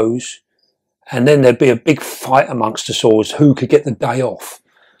shows, and then there'd be a big fight amongst us all as who could get the day off.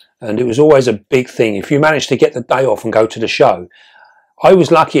 And it was always a big thing. If you managed to get the day off and go to the show, I was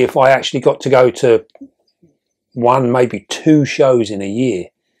lucky if I actually got to go to one, maybe two shows in a year,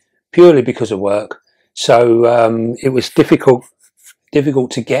 purely because of work. So it was difficult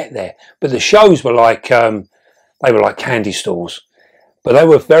to get there. But the shows were like they were like candy stores. But they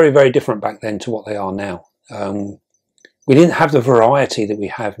were very different back then to what they are now. We didn't have the variety that we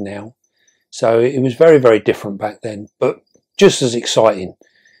have now. So it was very different back then, but just as exciting.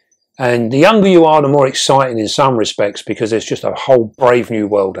 And the younger you are, the more exciting in some respects, because there's just a whole brave new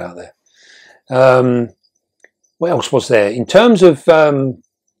world out there. What else was there? In terms of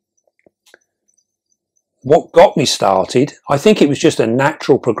what got me started, I think it was just a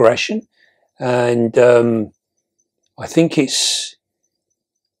natural progression. And I think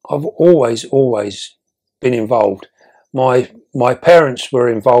I've always been involved. My parents were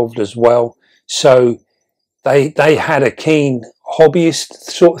involved as well. So they had a keen hobbyist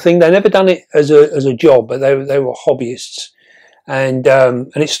sort of thing. They never done it as a job, but they were hobbyists, and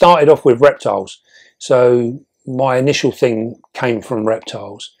it started off with reptiles. So my initial thing came from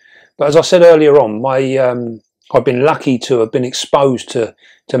reptiles. But as I said earlier on, I've been lucky to have been exposed to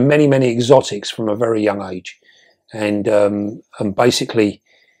many exotics from a very young age, and basically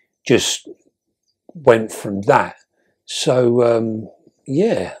just went from that. So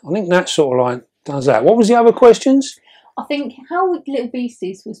yeah, I think that sort of like does that. What was the other questions? I think how Little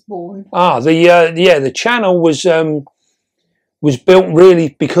Beasties was born. The channel was built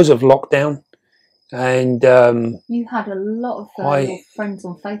really because of lockdown, and you had a lot of your friends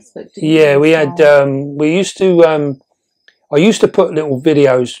on Facebook. Didn't yeah, you? we had. We used to. I used to put little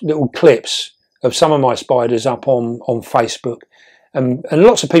videos, little clips of some of my spiders up on Facebook, and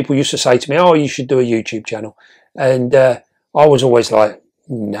lots of people used to say to me, "Oh, you should do a YouTube channel," and I was always like,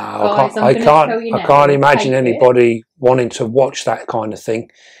 no, Guys, I now, can't imagine hate it. anybody wanting to watch that kind of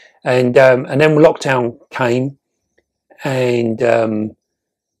thing. And then lockdown came, and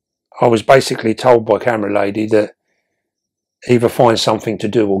I was basically told by camera lady that either find something to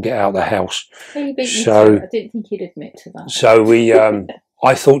do or get out of the house. He beat me to it. I didn't think he'd admit to that. So we,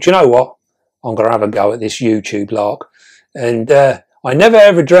 I thought, you know what, I'm going to have a go at this YouTube lark. And I never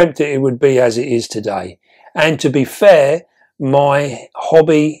ever dreamt that it would be as it is today. And to be fair, my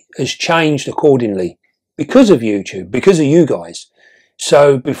hobby has changed accordingly because of YouTube, because of you guys.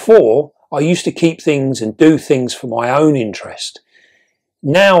 So before, I used to keep things and do things for my own interest.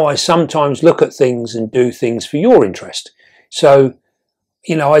 Now I sometimes look at things and do things for your interest. So,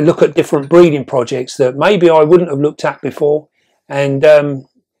 you know, I look at different breeding projects that maybe I wouldn't have looked at before, and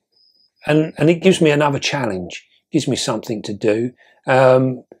it gives me another challenge, gives me something to do,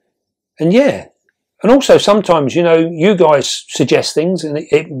 and yeah. And also sometimes, you know, you guys suggest things, and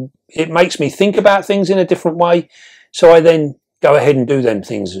it makes me think about things in a different way. So I then go ahead and do them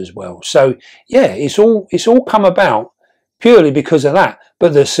things as well. So yeah, it's all come about purely because of that.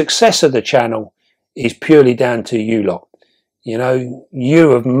 But the success of the channel is purely down to you lot. You know, you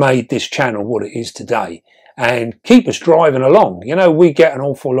have made this channel what it is today, and keep us driving along. You know, we get an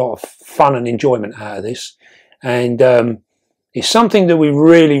awful lot of fun and enjoyment out of this, and it's something that we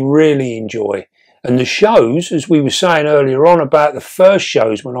really, really enjoy. And the shows, as we were saying earlier on about the first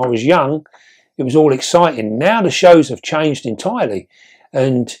shows when I was young, it was all exciting. Now the shows have changed entirely.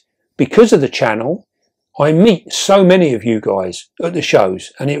 And because of the channel, I meet so many of you guys at the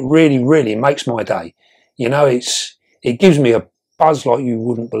shows, and it really, really makes my day. You know, it gives me a buzz like you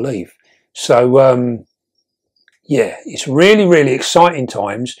wouldn't believe. So, yeah, it's really, really exciting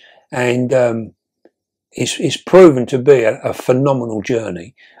times, and it's proven to be a phenomenal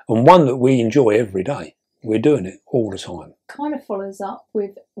journey, and one that we enjoy every day. We're doing it all the time. Kind of follows up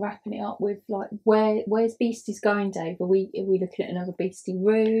with wrapping it up with like, where's Beasties going, Dave? Are we looking at another Beastie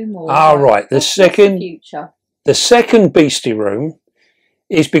room? Or right. The second Beastie room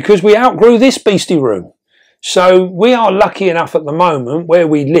is because we outgrew this Beastie room. So we are lucky enough at the moment where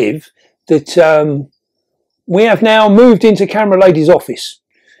we live that we have now moved into Camera Lady's office,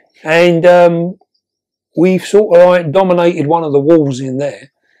 and we've sort of like dominated one of the walls in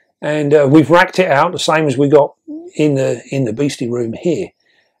there, and we've racked it out the same as we got in the Beastie room here.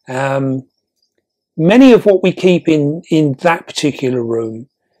 Many of what we keep in that particular room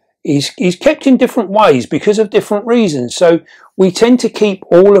is kept in different ways because of different reasons. So we tend to keep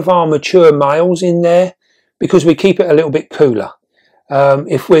all of our mature males in there because we keep it a little bit cooler.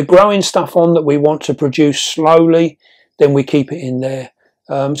 If we're growing stuff on that we want to produce slowly, then we keep it in there.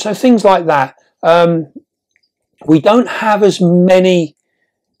 So things like that. We don't have as many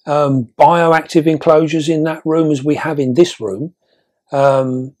bioactive enclosures in that room as we have in this room.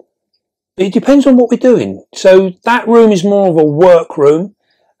 It depends on what we're doing. So that room is more of a work room,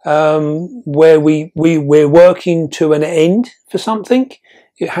 where we're working to an end for something.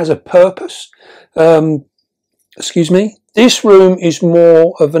 It has a purpose. Excuse me. This room is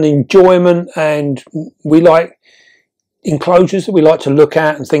more of an enjoyment, and we like enclosures that we like to look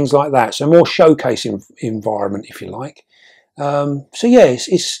at and things like that. So more showcase environment, if you like. So yeah,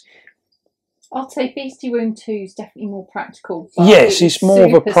 it's I'd say Beastie Room 2 is definitely more practical. Yes, it's more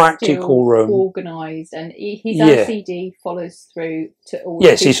of a practical room, organised, and his OCD follows through to all.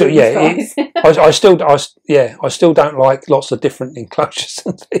 Yes, I still don't like lots of different enclosures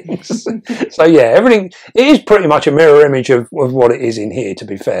and things. So yeah, everything, it is pretty much a mirror image of what it is in here, to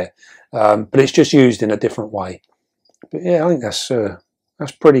be fair, but it's just used in a different way. But yeah, I think that's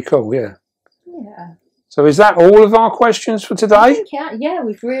pretty cool. Yeah. Yeah. So is that all of our questions for today? I think, yeah,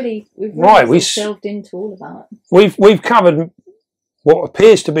 we've really delved into all of that. We've covered what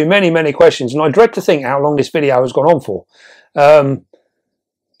appears to be many questions, and I dread to think how long this video has gone on for.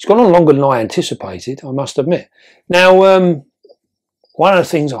 It's gone on longer than I anticipated, I must admit. Now, one of the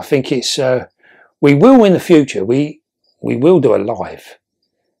things I think it's we will in the future, we will do a live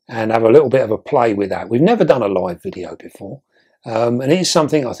and have a little bit of a play with that. We've never done a live video before. And it is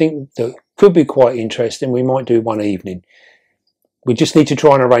something I think that could be quite interesting. We might do one evening. We just need to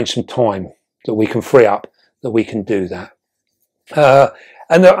try and arrange some time that we can free up, that we can do that.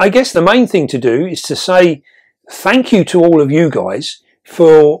 And I guess the main thing to do is to say thank you to all of you guys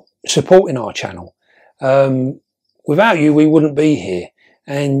for supporting our channel. Without you, we wouldn't be here.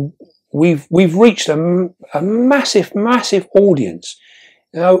 And we've reached a massive audience,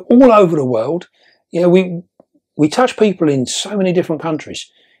 you know, all over the world. You know, we touch people in so many different countries,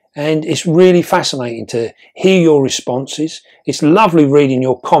 and it's really fascinating to hear your responses. It's lovely reading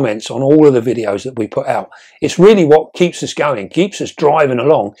your comments on all of the videos that we put out. It's really what keeps us going, keeps us driving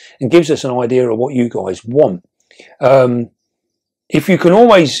along, and gives us an idea of what you guys want. If you can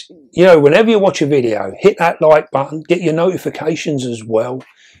always, you know, whenever you watch a video, hit that like button, get your notifications as well,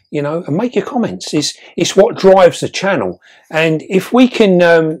 you know, and make your comments. It's what drives the channel. And if we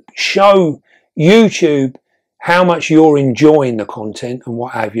can show YouTube how much you're enjoying the content and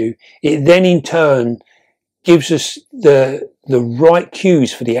what have you, it then in turn gives us the right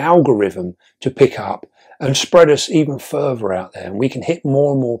cues for the algorithm to pick up and spread us even further out there, and we can hit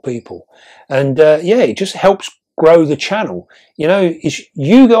more and more people. And yeah, it just helps grow the channel. You know,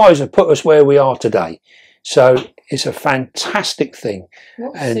 you guys have put us where we are today, so it's a fantastic thing.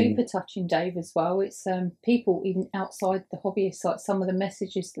 What's super touching, Dave, as well, it's people even outside the hobbyists, like some of the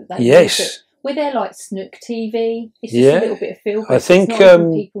messages that they yes. We're there like Snook TV. It's just a little bit of feel. I think it's not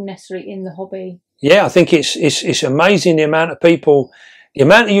even people necessarily in the hobby. Yeah, I think it's amazing the amount of people, the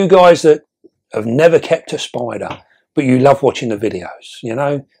amount of you guys that have never kept a spider, but you love watching the videos. You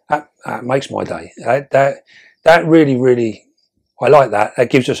know, that makes my day. That really, I like that.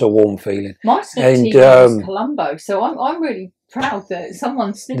 That gives us a warm feeling. My Snook TV is Colombo, so I'm really proud that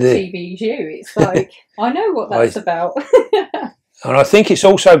someone's Snook TV is you. It's like I know what that's about. And I think it's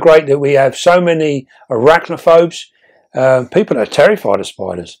also great that we have so many arachnophobes, people that are terrified of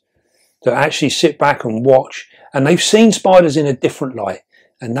spiders, that actually sit back and watch, and they've seen spiders in a different light.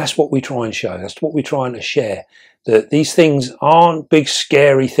 And that's what we try and show. That's what we're trying to share, that these things aren't big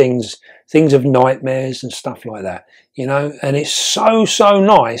scary things of nightmares and stuff like that, you know. And it's so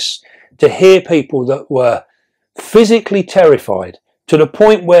nice to hear people that were physically terrified to the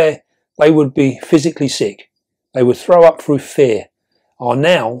point where they would be physically sick, they would throw up through fear, are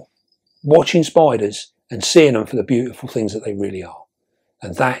now watching spiders and seeing them for the beautiful things that they really are.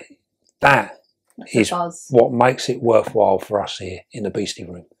 And that is what makes it worthwhile for us here in the Beastie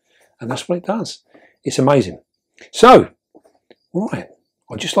Room. And that's what it does. It's amazing. So, right,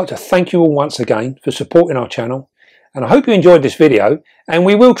 I'd just like to thank you all once again for supporting our channel. And I hope you enjoyed this video. And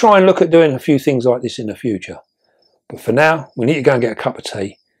we will try and look at doing a few things like this in the future. But for now, we need to go and get a cup of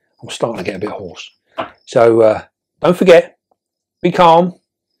tea. I'm starting to get a bit hoarse. So, don't forget, be calm,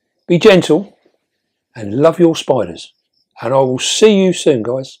 be gentle, and love your spiders. And I will see you soon,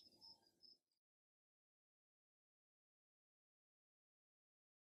 guys.